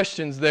 70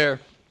 questions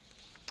there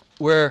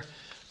where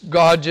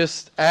God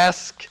just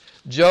asks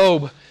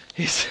Job.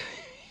 He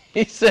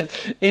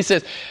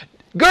says,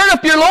 gird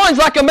up your loins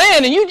like a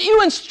man, and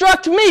you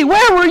instruct me.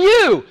 Where were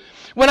you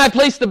when I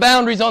placed the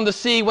boundaries on the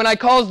sea, when I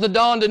caused the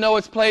dawn to know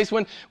its place,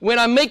 when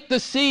I make the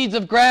seeds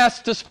of grass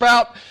to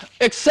sprout,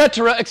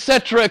 etc.,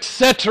 etc.,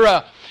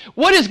 etc.?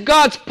 What is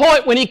God's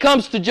point when He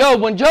comes to Job?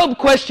 When Job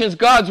questions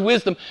God's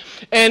wisdom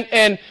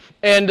and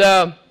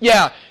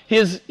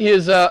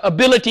his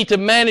ability to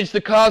manage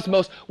the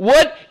cosmos,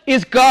 what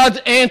is God's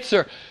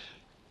answer?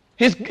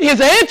 His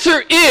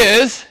answer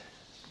is,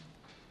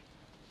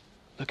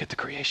 look at the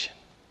creation.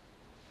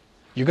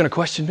 You're going to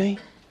question me?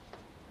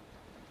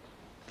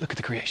 Look at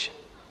the creation.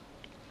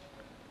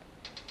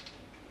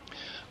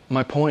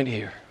 My point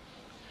here,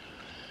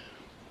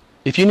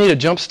 if you need a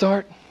jump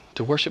start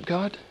to worship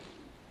God,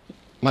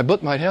 my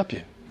book might help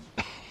you.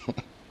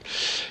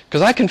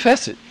 Because I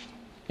confess it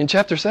in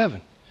chapter 7.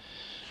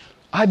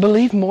 I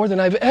believe more than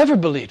I've ever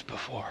believed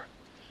before.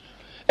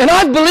 And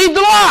I've believed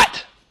a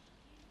lot.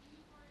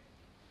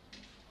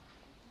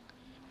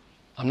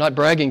 I'm not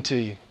bragging to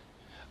you.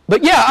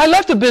 But yeah, I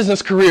left a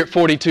business career at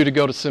 42 to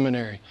go to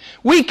seminary.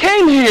 We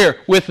came here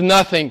with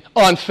nothing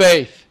on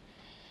faith.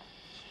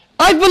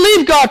 I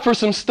believe God for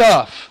some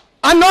stuff.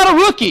 I'm not a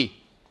rookie.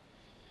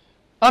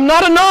 I'm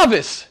not a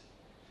novice.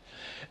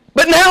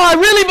 But now I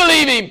really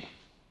believe Him.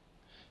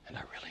 And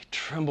I really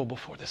tremble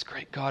before this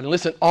great God. And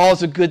listen,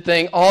 all's a good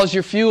thing. All's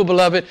your fuel,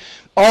 beloved.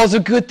 All's a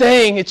good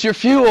thing. It's your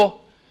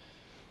fuel.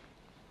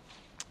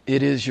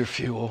 It is your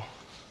fuel.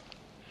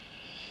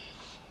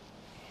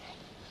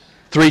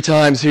 3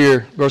 times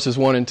here, verses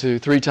 1 and 2.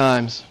 3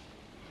 times.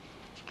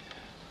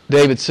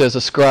 David says,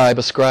 ascribe,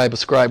 ascribe,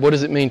 ascribe. What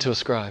does it mean to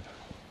ascribe?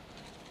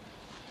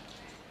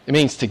 It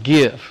means to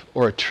give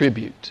or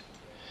attribute.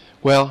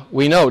 Well,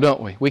 we know, don't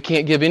we? We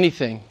can't give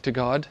anything to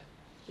God.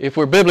 If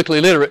we're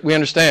biblically literate, we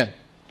understand.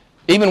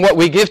 Even what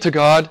we give to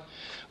God,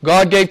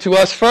 God gave to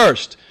us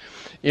first.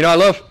 You know,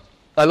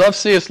 I love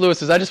C.S.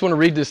 Lewis's. I just want to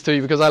read this to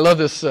you because I love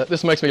this.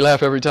 This makes me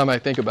laugh every time I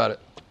think about it.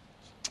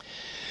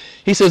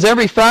 He says,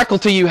 every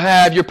faculty you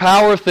have, your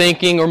power of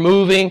thinking or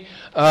moving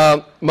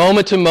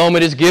moment to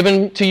moment is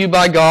given to you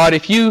by God.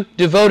 If you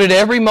devoted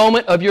every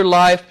moment of your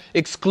life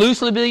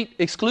exclusively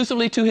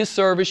to His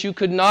service, you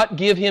could not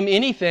give Him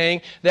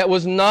anything that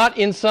was not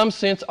in some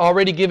sense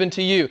already given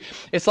to you.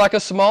 It's like a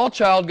small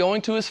child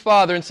going to his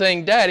father and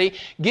saying, Daddy,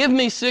 give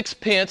me 6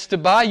 pence to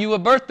buy you a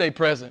birthday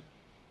present.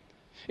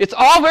 It's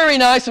all very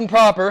nice and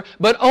proper,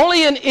 but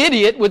only an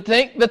idiot would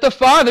think that the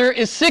father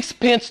is 6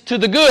 pence to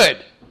the good.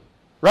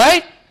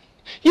 Right?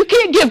 You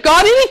can't give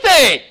God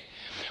anything.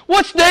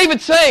 What's David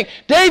saying?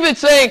 David's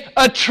saying,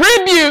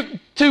 attribute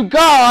to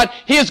God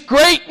His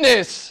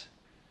greatness.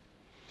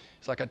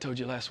 It's like I told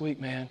you last week,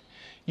 man.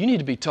 you need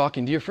to be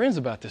talking to your friends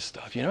about this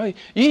stuff.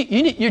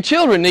 Your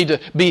children need to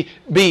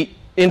be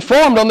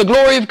informed on the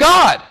glory of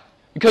God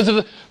because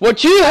of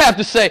what you have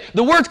to say,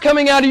 the words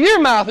coming out of your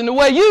mouth and the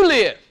way you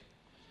live.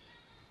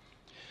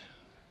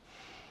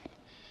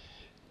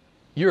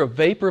 You're a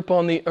vapor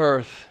upon the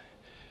earth.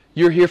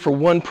 You're here for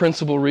one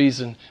principal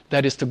reason,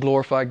 that is to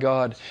glorify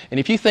God. And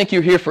if you think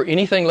you're here for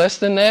anything less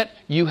than that,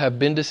 you have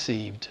been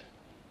deceived.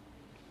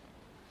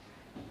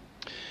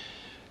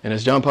 And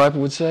as John Piper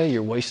would say,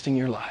 you're wasting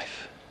your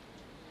life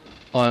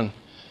on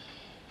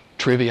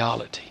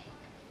triviality.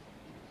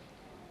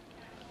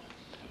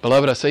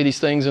 Beloved, I say these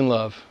things in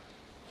love.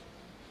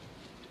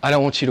 I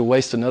don't want you to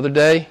waste another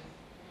day.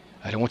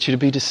 I don't want you to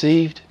be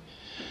deceived.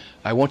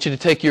 I want you to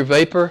take your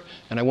vapor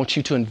and I want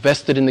you to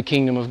invest it in the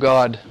kingdom of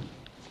God.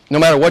 No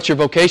matter what your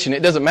vocation,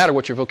 it doesn't matter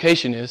what your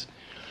vocation is.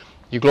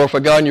 You glorify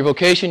God in your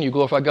vocation, you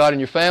glorify God in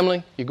your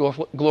family, you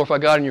glorify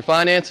God in your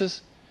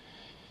finances.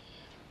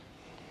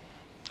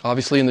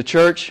 Obviously in the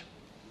church.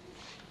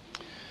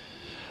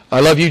 I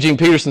love Eugene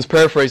Peterson's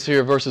paraphrase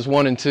here, verses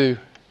 1 and 2.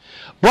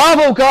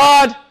 Bravo,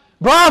 God!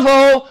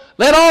 Bravo!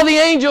 Let all the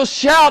angels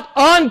shout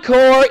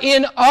encore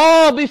in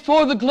awe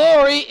before the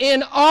glory,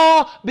 in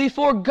awe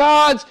before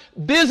God's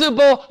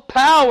visible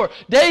power.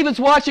 David's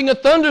watching a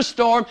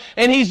thunderstorm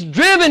and he's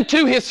driven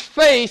to his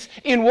face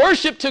in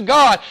worship to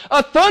God.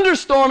 A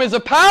thunderstorm is a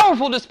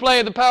powerful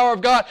display of the power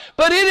of God,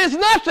 but it is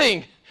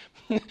nothing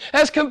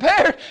as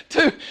compared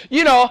to,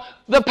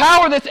 the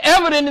power that's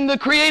evident in the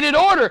created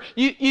order.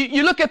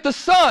 You look at the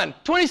sun,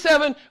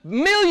 27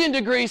 million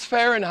degrees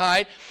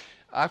Fahrenheit.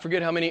 I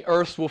forget how many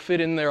Earths will fit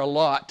in there a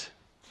lot.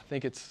 I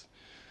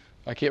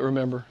can't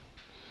remember.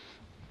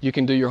 You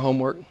can do your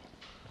homework.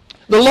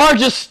 The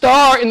largest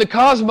star in the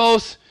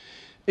cosmos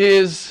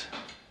is...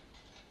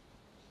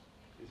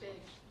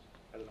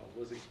 I don't know,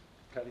 was it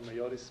Cali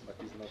Majoris, but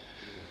he's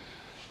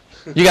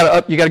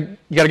not... You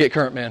gotta get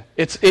current, man.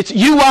 It's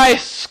UY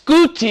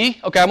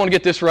Scuti. Okay, I'm gonna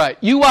get this right.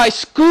 UY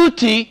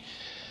Scuti.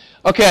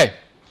 Okay,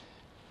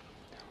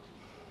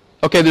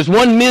 there's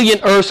 1 million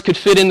Earths could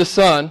fit in the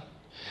sun.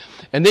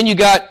 And then you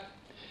got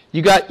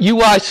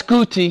UY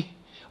Scuti.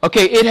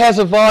 Okay, it has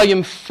a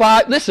volume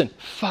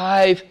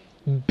 5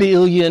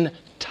 billion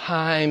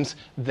times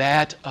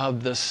that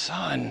of the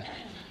sun.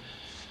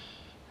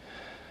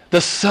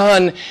 The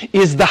sun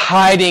is the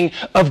hiding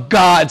of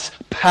God's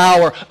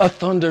power. A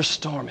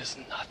thunderstorm is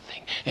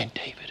nothing, and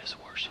David is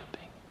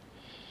worshiping.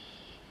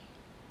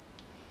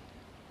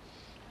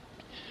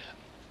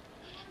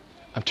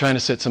 I'm trying to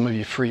set some of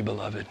you free,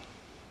 beloved.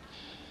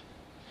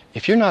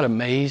 If you're not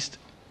amazed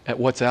at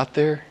what's out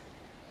there,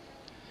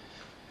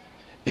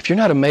 if you're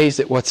not amazed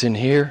at what's in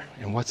here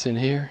and what's in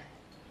here,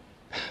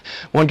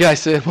 one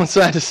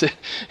scientist said,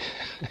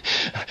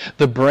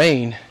 the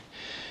brain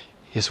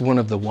is one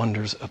of the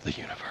wonders of the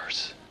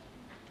universe.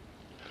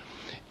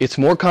 It's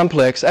more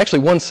complex. Actually,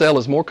 one cell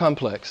is more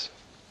complex.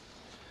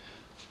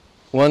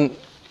 One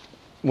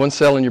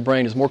cell in your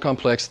brain is more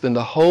complex than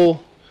the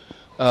whole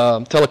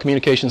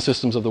telecommunication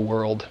systems of the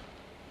world.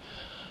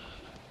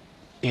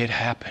 It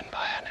happened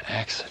by an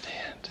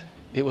accident.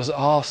 It was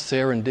all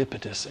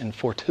serendipitous and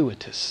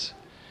fortuitous.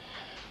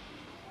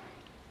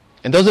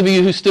 And those of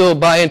you who still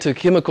buy into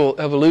chemical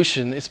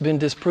evolution, it's been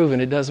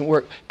disproven. It doesn't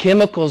work.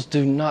 Chemicals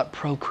do not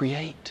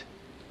procreate.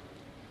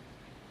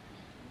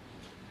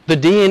 The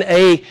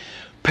DNA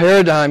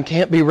paradigm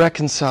can't be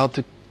reconciled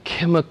to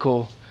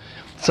chemical,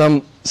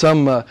 some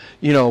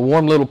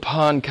warm little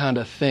pond kind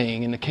of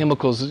thing, and the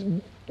chemicals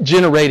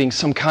generating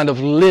some kind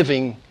of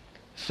living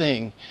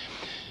thing.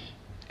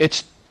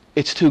 It's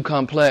too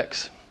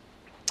complex.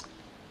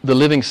 The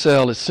living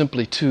cell is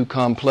simply too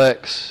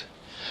complex.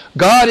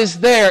 God is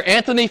there.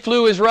 Anthony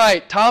Flew is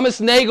right. Thomas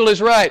Nagel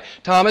is right.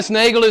 Thomas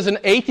Nagel is an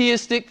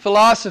atheistic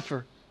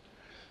philosopher.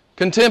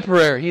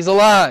 Contemporary. He's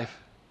alive.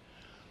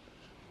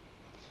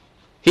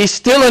 He's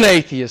still an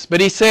atheist, but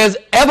he says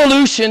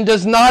evolution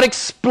does not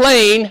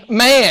explain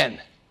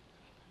man.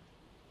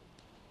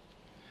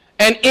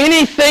 And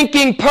any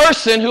thinking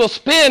person who will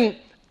spend,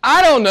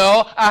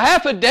 a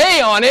half a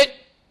day on it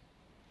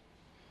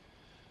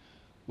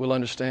will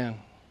understand.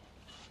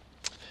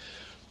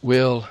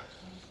 Will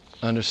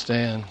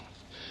understand.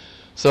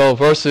 So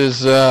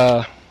verses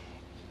 3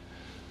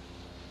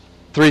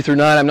 through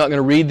 9, I'm not going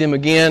to read them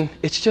again.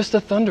 It's just a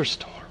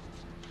thunderstorm.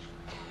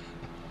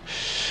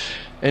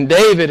 And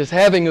David is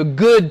having a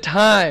good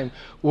time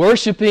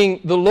worshiping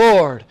the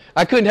Lord.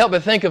 I couldn't help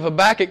but think of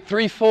Habakkuk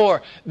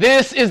 3:4.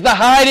 This is the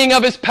hiding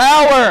of His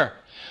power.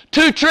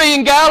 2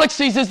 trillion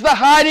galaxies is the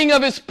hiding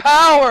of His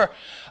power.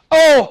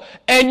 Oh,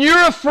 and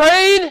you're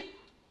afraid?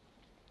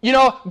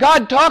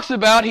 God talks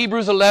about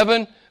Hebrews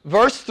 11,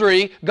 verse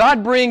 3,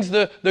 God brings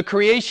the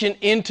creation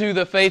into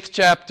the faith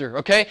chapter,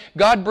 okay?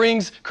 God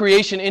brings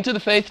creation into the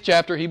faith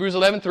chapter, Hebrews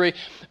 11:3.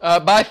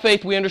 By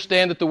faith we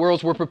understand that the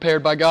worlds were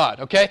prepared by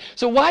God, okay?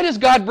 So why does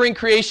God bring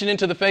creation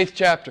into the faith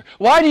chapter?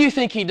 Why do you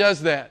think He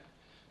does that?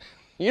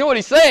 You know what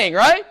He's saying,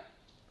 right?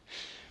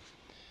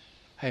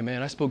 Hey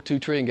man, I spoke 2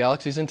 trillion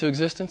galaxies into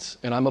existence,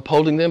 and I'm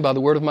upholding them by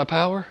the word of my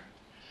power.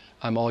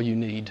 I'm all you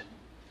need.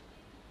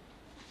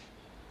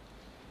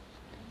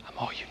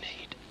 all you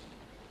need.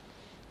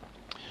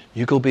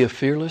 You go be a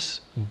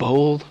fearless,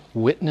 bold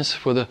witness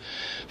for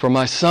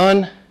my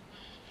son.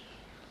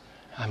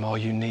 I'm all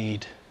you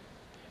need.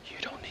 You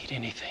don't need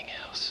anything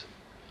else.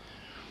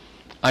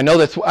 I know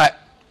that's why.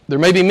 There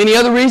may be many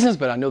other reasons,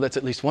 but I know that's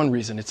at least one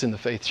reason it's in the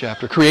faith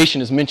chapter.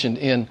 Creation is mentioned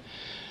in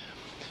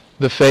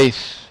the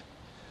faith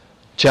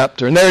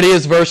chapter. And there it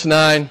is, verse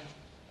 9.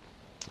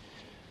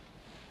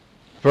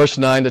 Verse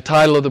 9, the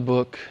title of the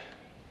book.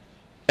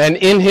 And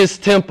in His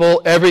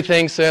temple,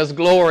 everything says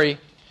glory.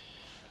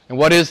 And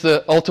what is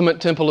the ultimate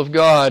temple of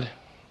God?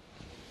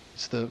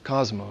 It's the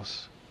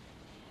cosmos.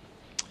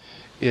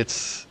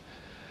 It's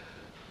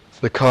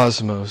the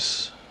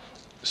cosmos.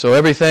 So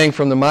everything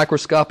from the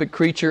microscopic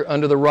creature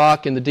under the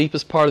rock in the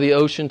deepest part of the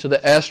ocean to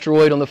the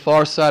asteroid on the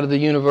far side of the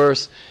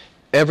universe,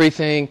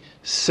 everything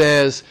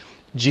says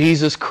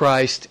Jesus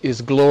Christ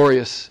is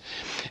glorious.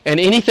 And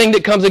anything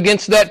that comes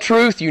against that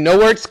truth, you know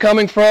where it's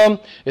coming from.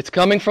 It's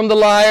coming from the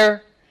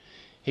liar.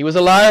 He was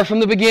a liar from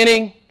the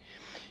beginning.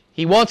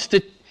 He wants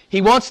to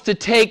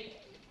take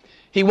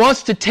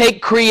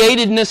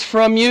createdness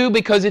from you,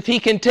 because if he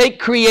can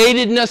take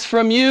createdness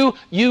from you,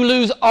 you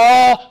lose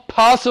all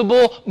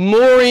possible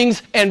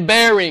moorings and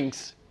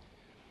bearings.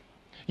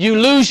 You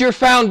lose your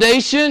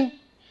foundation.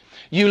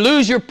 You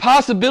lose your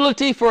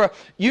possibility for,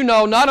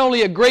 not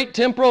only a great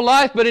temporal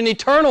life, but an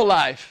eternal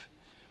life.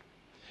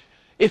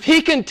 If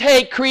he can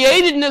take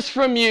createdness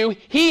from you,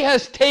 he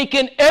has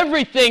taken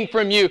everything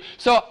from you.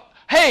 So,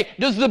 hey,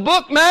 does the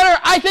book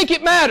matter? I think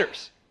it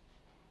matters.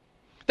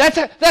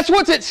 That's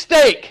what's at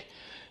stake.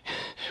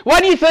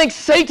 Why do you think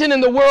Satan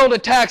and the world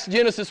attacks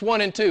Genesis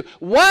 1 and 2?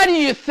 Why do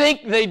you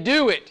think they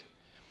do it?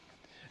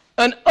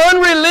 An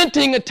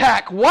unrelenting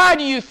attack. Why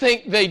do you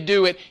think they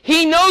do it?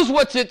 He knows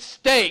what's at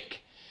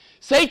stake.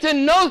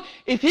 Satan knows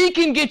if he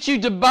can get you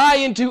to buy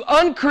into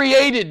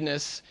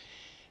uncreatedness,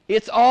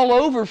 it's all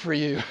over for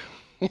you.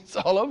 It's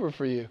all over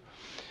for you.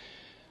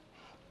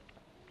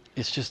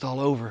 It's just all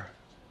over.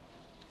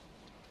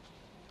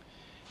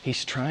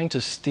 He's trying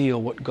to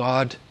steal what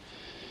God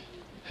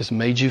has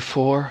made you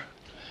for.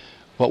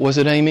 What was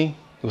it, Amy?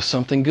 It was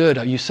something good.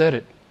 You said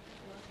it.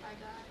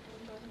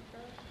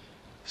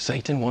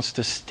 Satan wants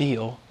to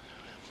steal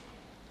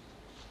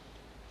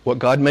what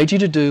God made you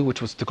to do,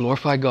 which was to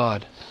glorify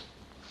God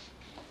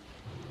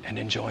and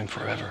enjoy Him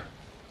forever.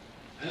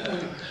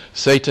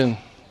 Satan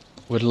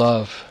would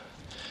love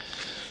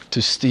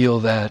to steal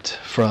that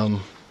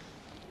from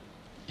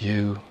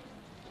you.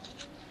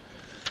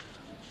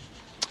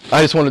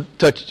 I just want to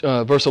touch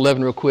verse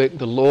 11 real quick.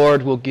 The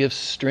Lord will give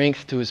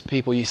strength to His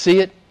people. You see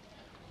it?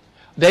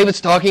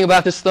 David's talking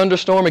about this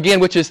thunderstorm again,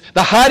 which is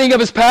the hiding of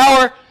His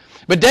power.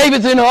 But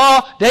David's in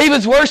awe.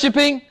 David's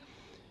worshiping.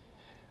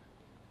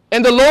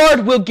 And the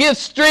Lord will give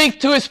strength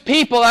to His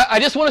people. I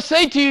just want to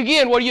say to you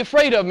again, what are you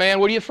afraid of, man?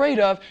 What are you afraid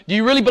of? Do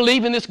you really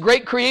believe in this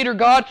great Creator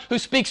God who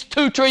speaks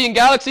 2 trillion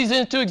galaxies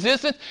into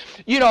existence?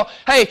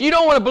 Hey, if you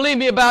don't want to believe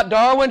me about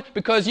Darwin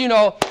because,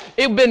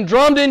 it's been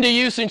drummed into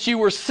you since you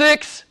were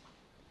 6,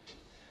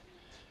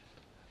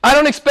 I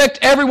don't expect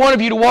every one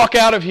of you to walk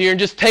out of here and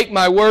just take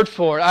my word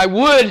for it. I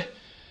would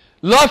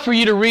love for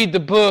you to read the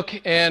book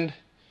and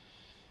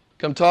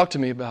come talk to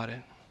me about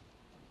it.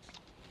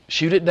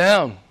 Shoot it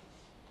down.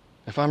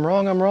 If I'm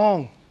wrong, I'm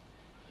wrong.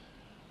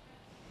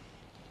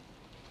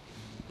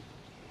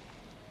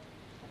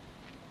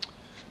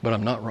 But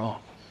I'm not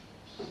wrong.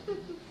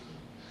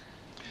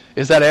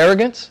 Is that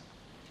arrogance?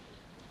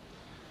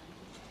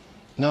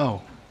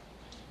 No.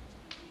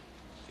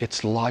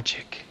 It's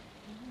logic.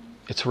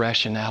 It's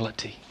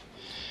rationality.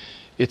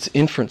 It's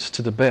inference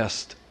to the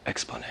best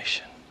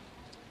explanation.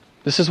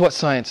 This is what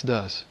science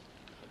does.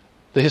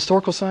 The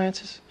historical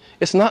sciences,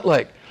 it's not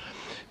like,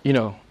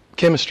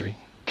 chemistry.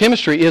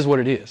 Chemistry is what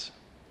it is.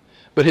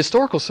 But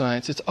historical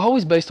science, it's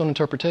always based on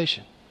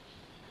interpretation.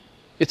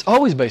 It's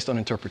always based on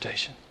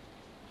interpretation.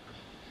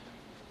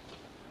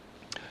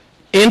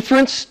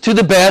 Inference to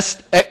the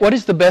best. What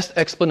is the best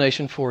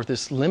explanation for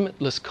this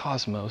limitless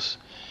cosmos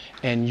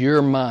and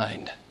your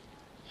mind?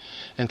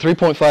 And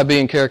 3.5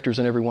 billion characters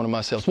in every one of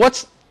my cells.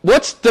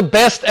 What's the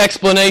best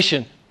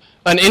explanation?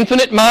 An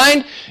infinite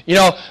mind?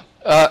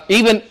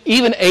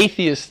 Even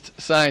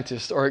atheist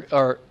scientists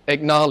are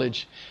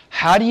acknowledge,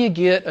 how do you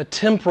get a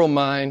temporal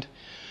mind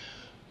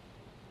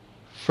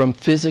from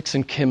physics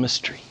and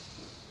chemistry?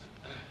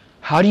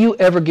 How do you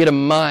ever get a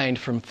mind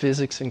from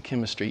physics and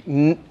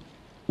chemistry?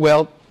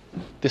 Well,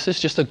 this is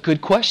just a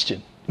good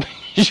question.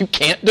 You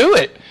can't do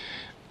it.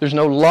 There's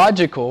no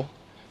logical,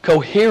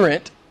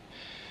 coherent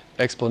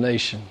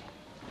explanation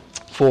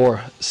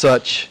for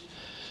such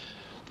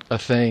a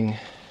thing.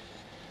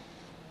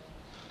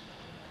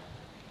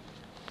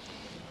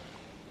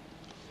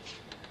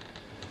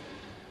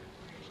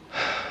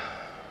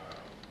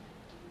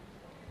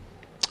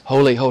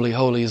 Holy, holy,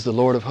 holy is the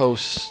Lord of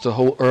hosts. The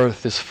whole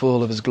earth is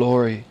full of His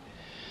glory.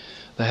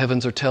 The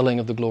heavens are telling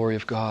of the glory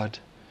of God.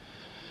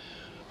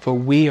 For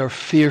we are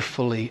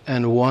fearfully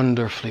and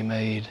wonderfully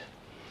made.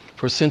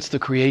 For since the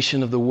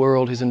creation of the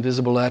world, His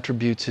invisible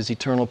attributes, His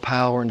eternal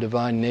power and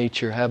divine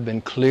nature have been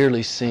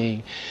clearly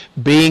seen,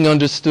 being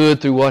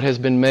understood through what has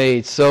been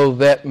made, so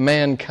that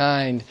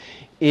mankind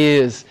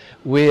is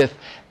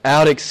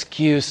without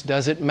excuse.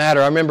 Does it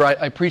matter? I remember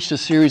I preached a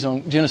series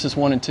on Genesis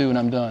 1 and 2, and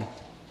I'm done.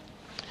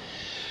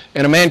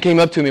 And a man came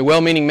up to me, a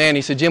well-meaning man.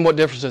 He said, Jim, what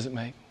difference does it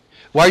make?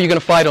 Why are you going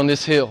to fight on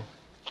this hill?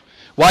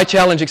 Why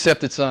challenge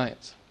accepted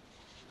science?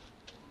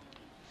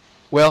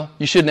 Well,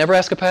 you should never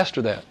ask a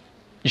pastor that.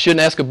 You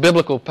shouldn't ask a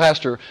biblical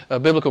pastor, a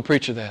biblical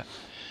preacher that.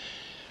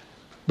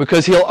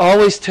 Because he'll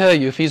always tell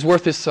you, if he's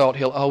worth his salt,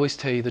 he'll always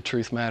tell you the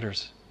truth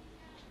matters.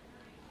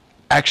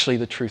 Actually,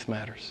 the truth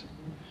matters.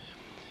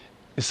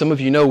 As some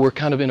of you know, we're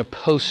kind of in a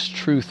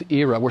post-truth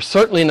era. We're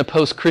certainly in the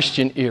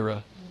post-Christian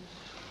era.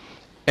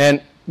 And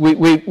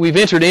we've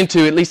entered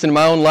into, at least in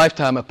my own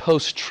lifetime, a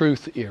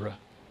post-truth era.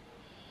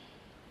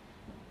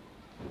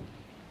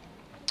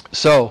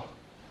 So,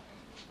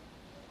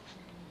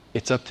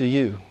 it's up to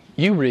you.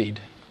 You read.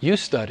 You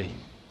study.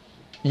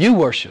 You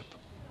worship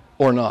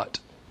or not.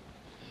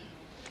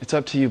 It's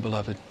up to you,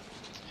 beloved.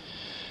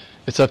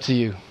 It's up to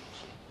you.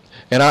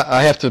 And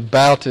I have to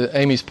bow to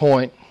Amy's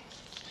point.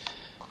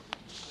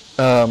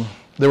 There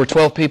were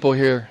 12 people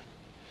here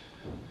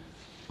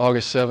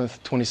August 7th,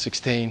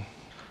 2016,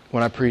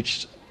 when I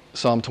preached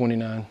Psalm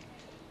 29.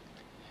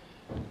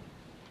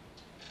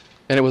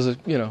 And it was a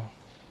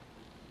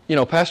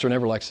pastor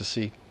never likes to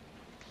see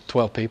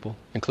 12 people,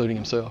 including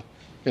himself,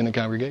 in the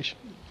congregation.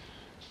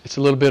 It's a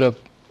little bit of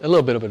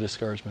a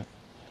discouragement.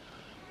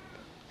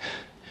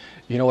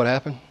 You know what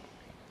happened?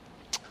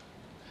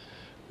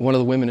 One of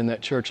the women in that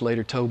church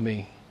later told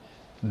me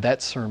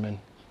that sermon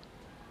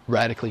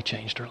radically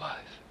changed her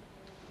life.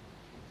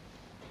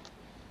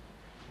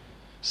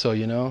 So,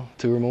 2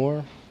 or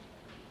more.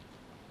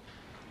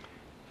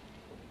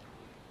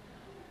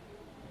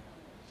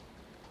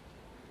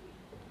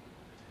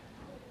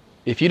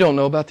 If you don't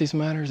know about these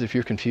matters, if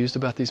you're confused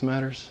about these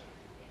matters,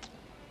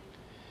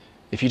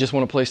 if you just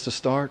want a place to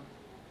start,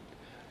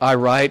 I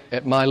write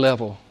at my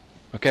level,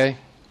 okay?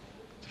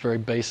 It's a very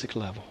basic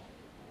level.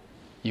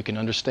 You can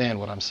understand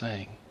what I'm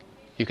saying.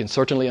 You can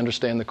certainly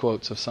understand the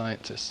quotes of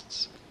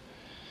scientists.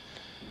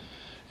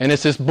 And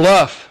it's this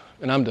bluff,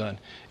 and I'm done.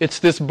 It's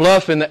this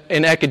bluff in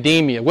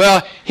academia.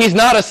 Well, he's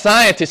not a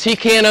scientist. He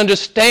can't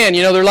understand.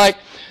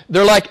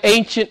 They're like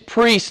ancient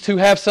priests who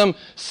have some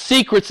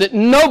secrets that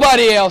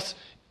nobody else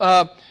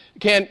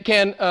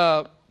can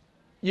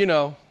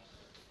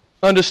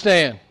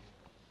understand.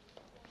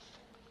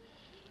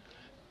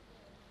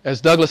 As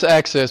Douglas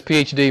Axe says,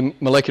 PhD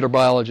molecular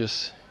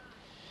biologist,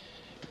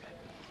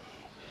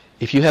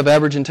 if you have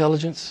average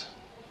intelligence,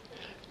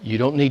 you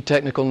don't need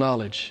technical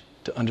knowledge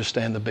to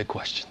understand the big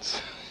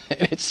questions.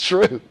 And it's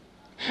true.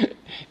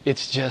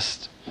 It's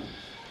just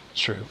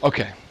true.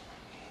 Okay.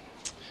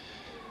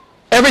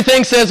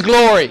 Everything says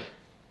glory.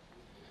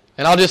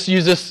 And I'll just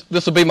use this.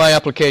 This will be my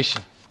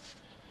application.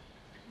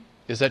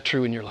 Is that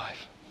true in your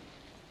life?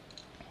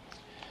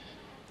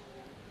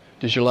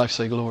 Does your life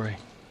say glory?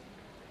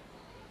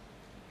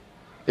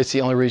 It's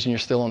the only reason you're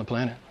still on the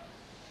planet.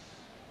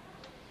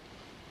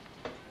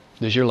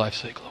 Does your life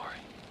say glory?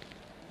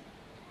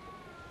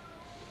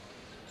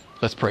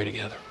 Let's pray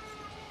together.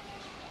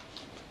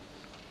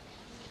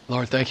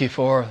 Lord, thank you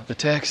for the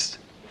text.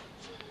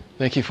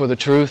 Thank you for the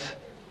truth.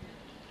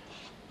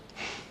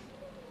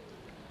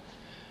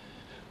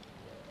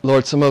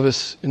 Lord, some of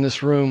us in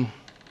this room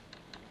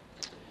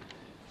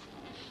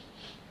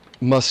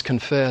must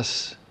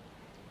confess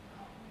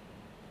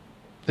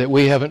that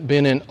we haven't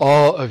been in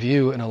awe of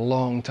you in a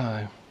long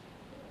time.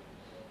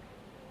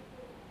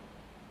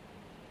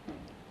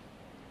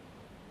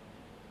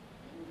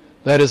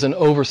 That is an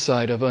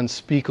oversight of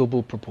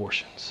unspeakable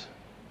proportions.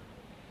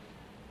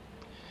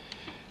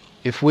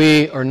 If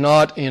we are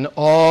not in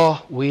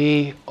awe,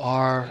 we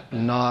are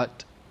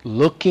not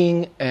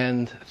looking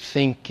and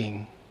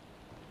thinking.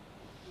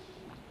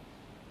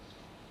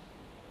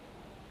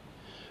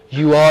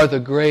 You are the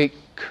great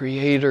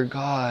Creator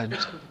God.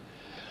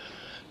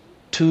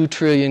 2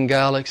 trillion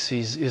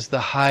galaxies is the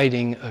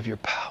hiding of your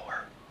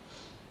power.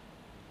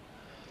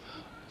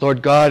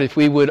 Lord God, if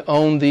we would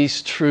own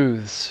these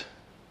truths,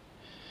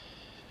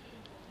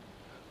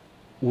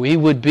 we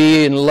would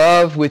be in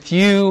love with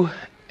you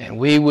and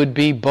we would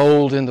be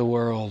bold in the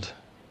world.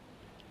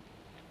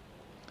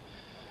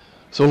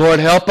 So Lord,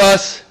 help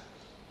us.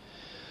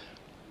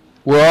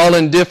 We're all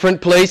in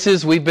different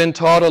places. We've been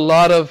taught a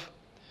lot of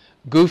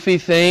goofy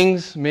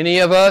things, many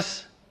of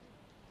us.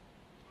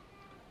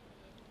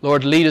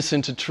 Lord, lead us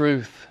into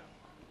truth.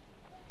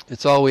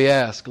 It's all we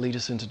ask. Lead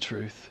us into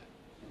truth.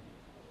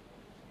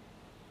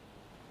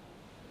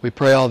 We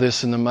pray all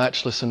this in the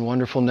matchless and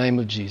wonderful name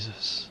of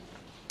Jesus.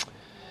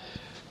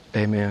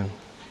 Amen.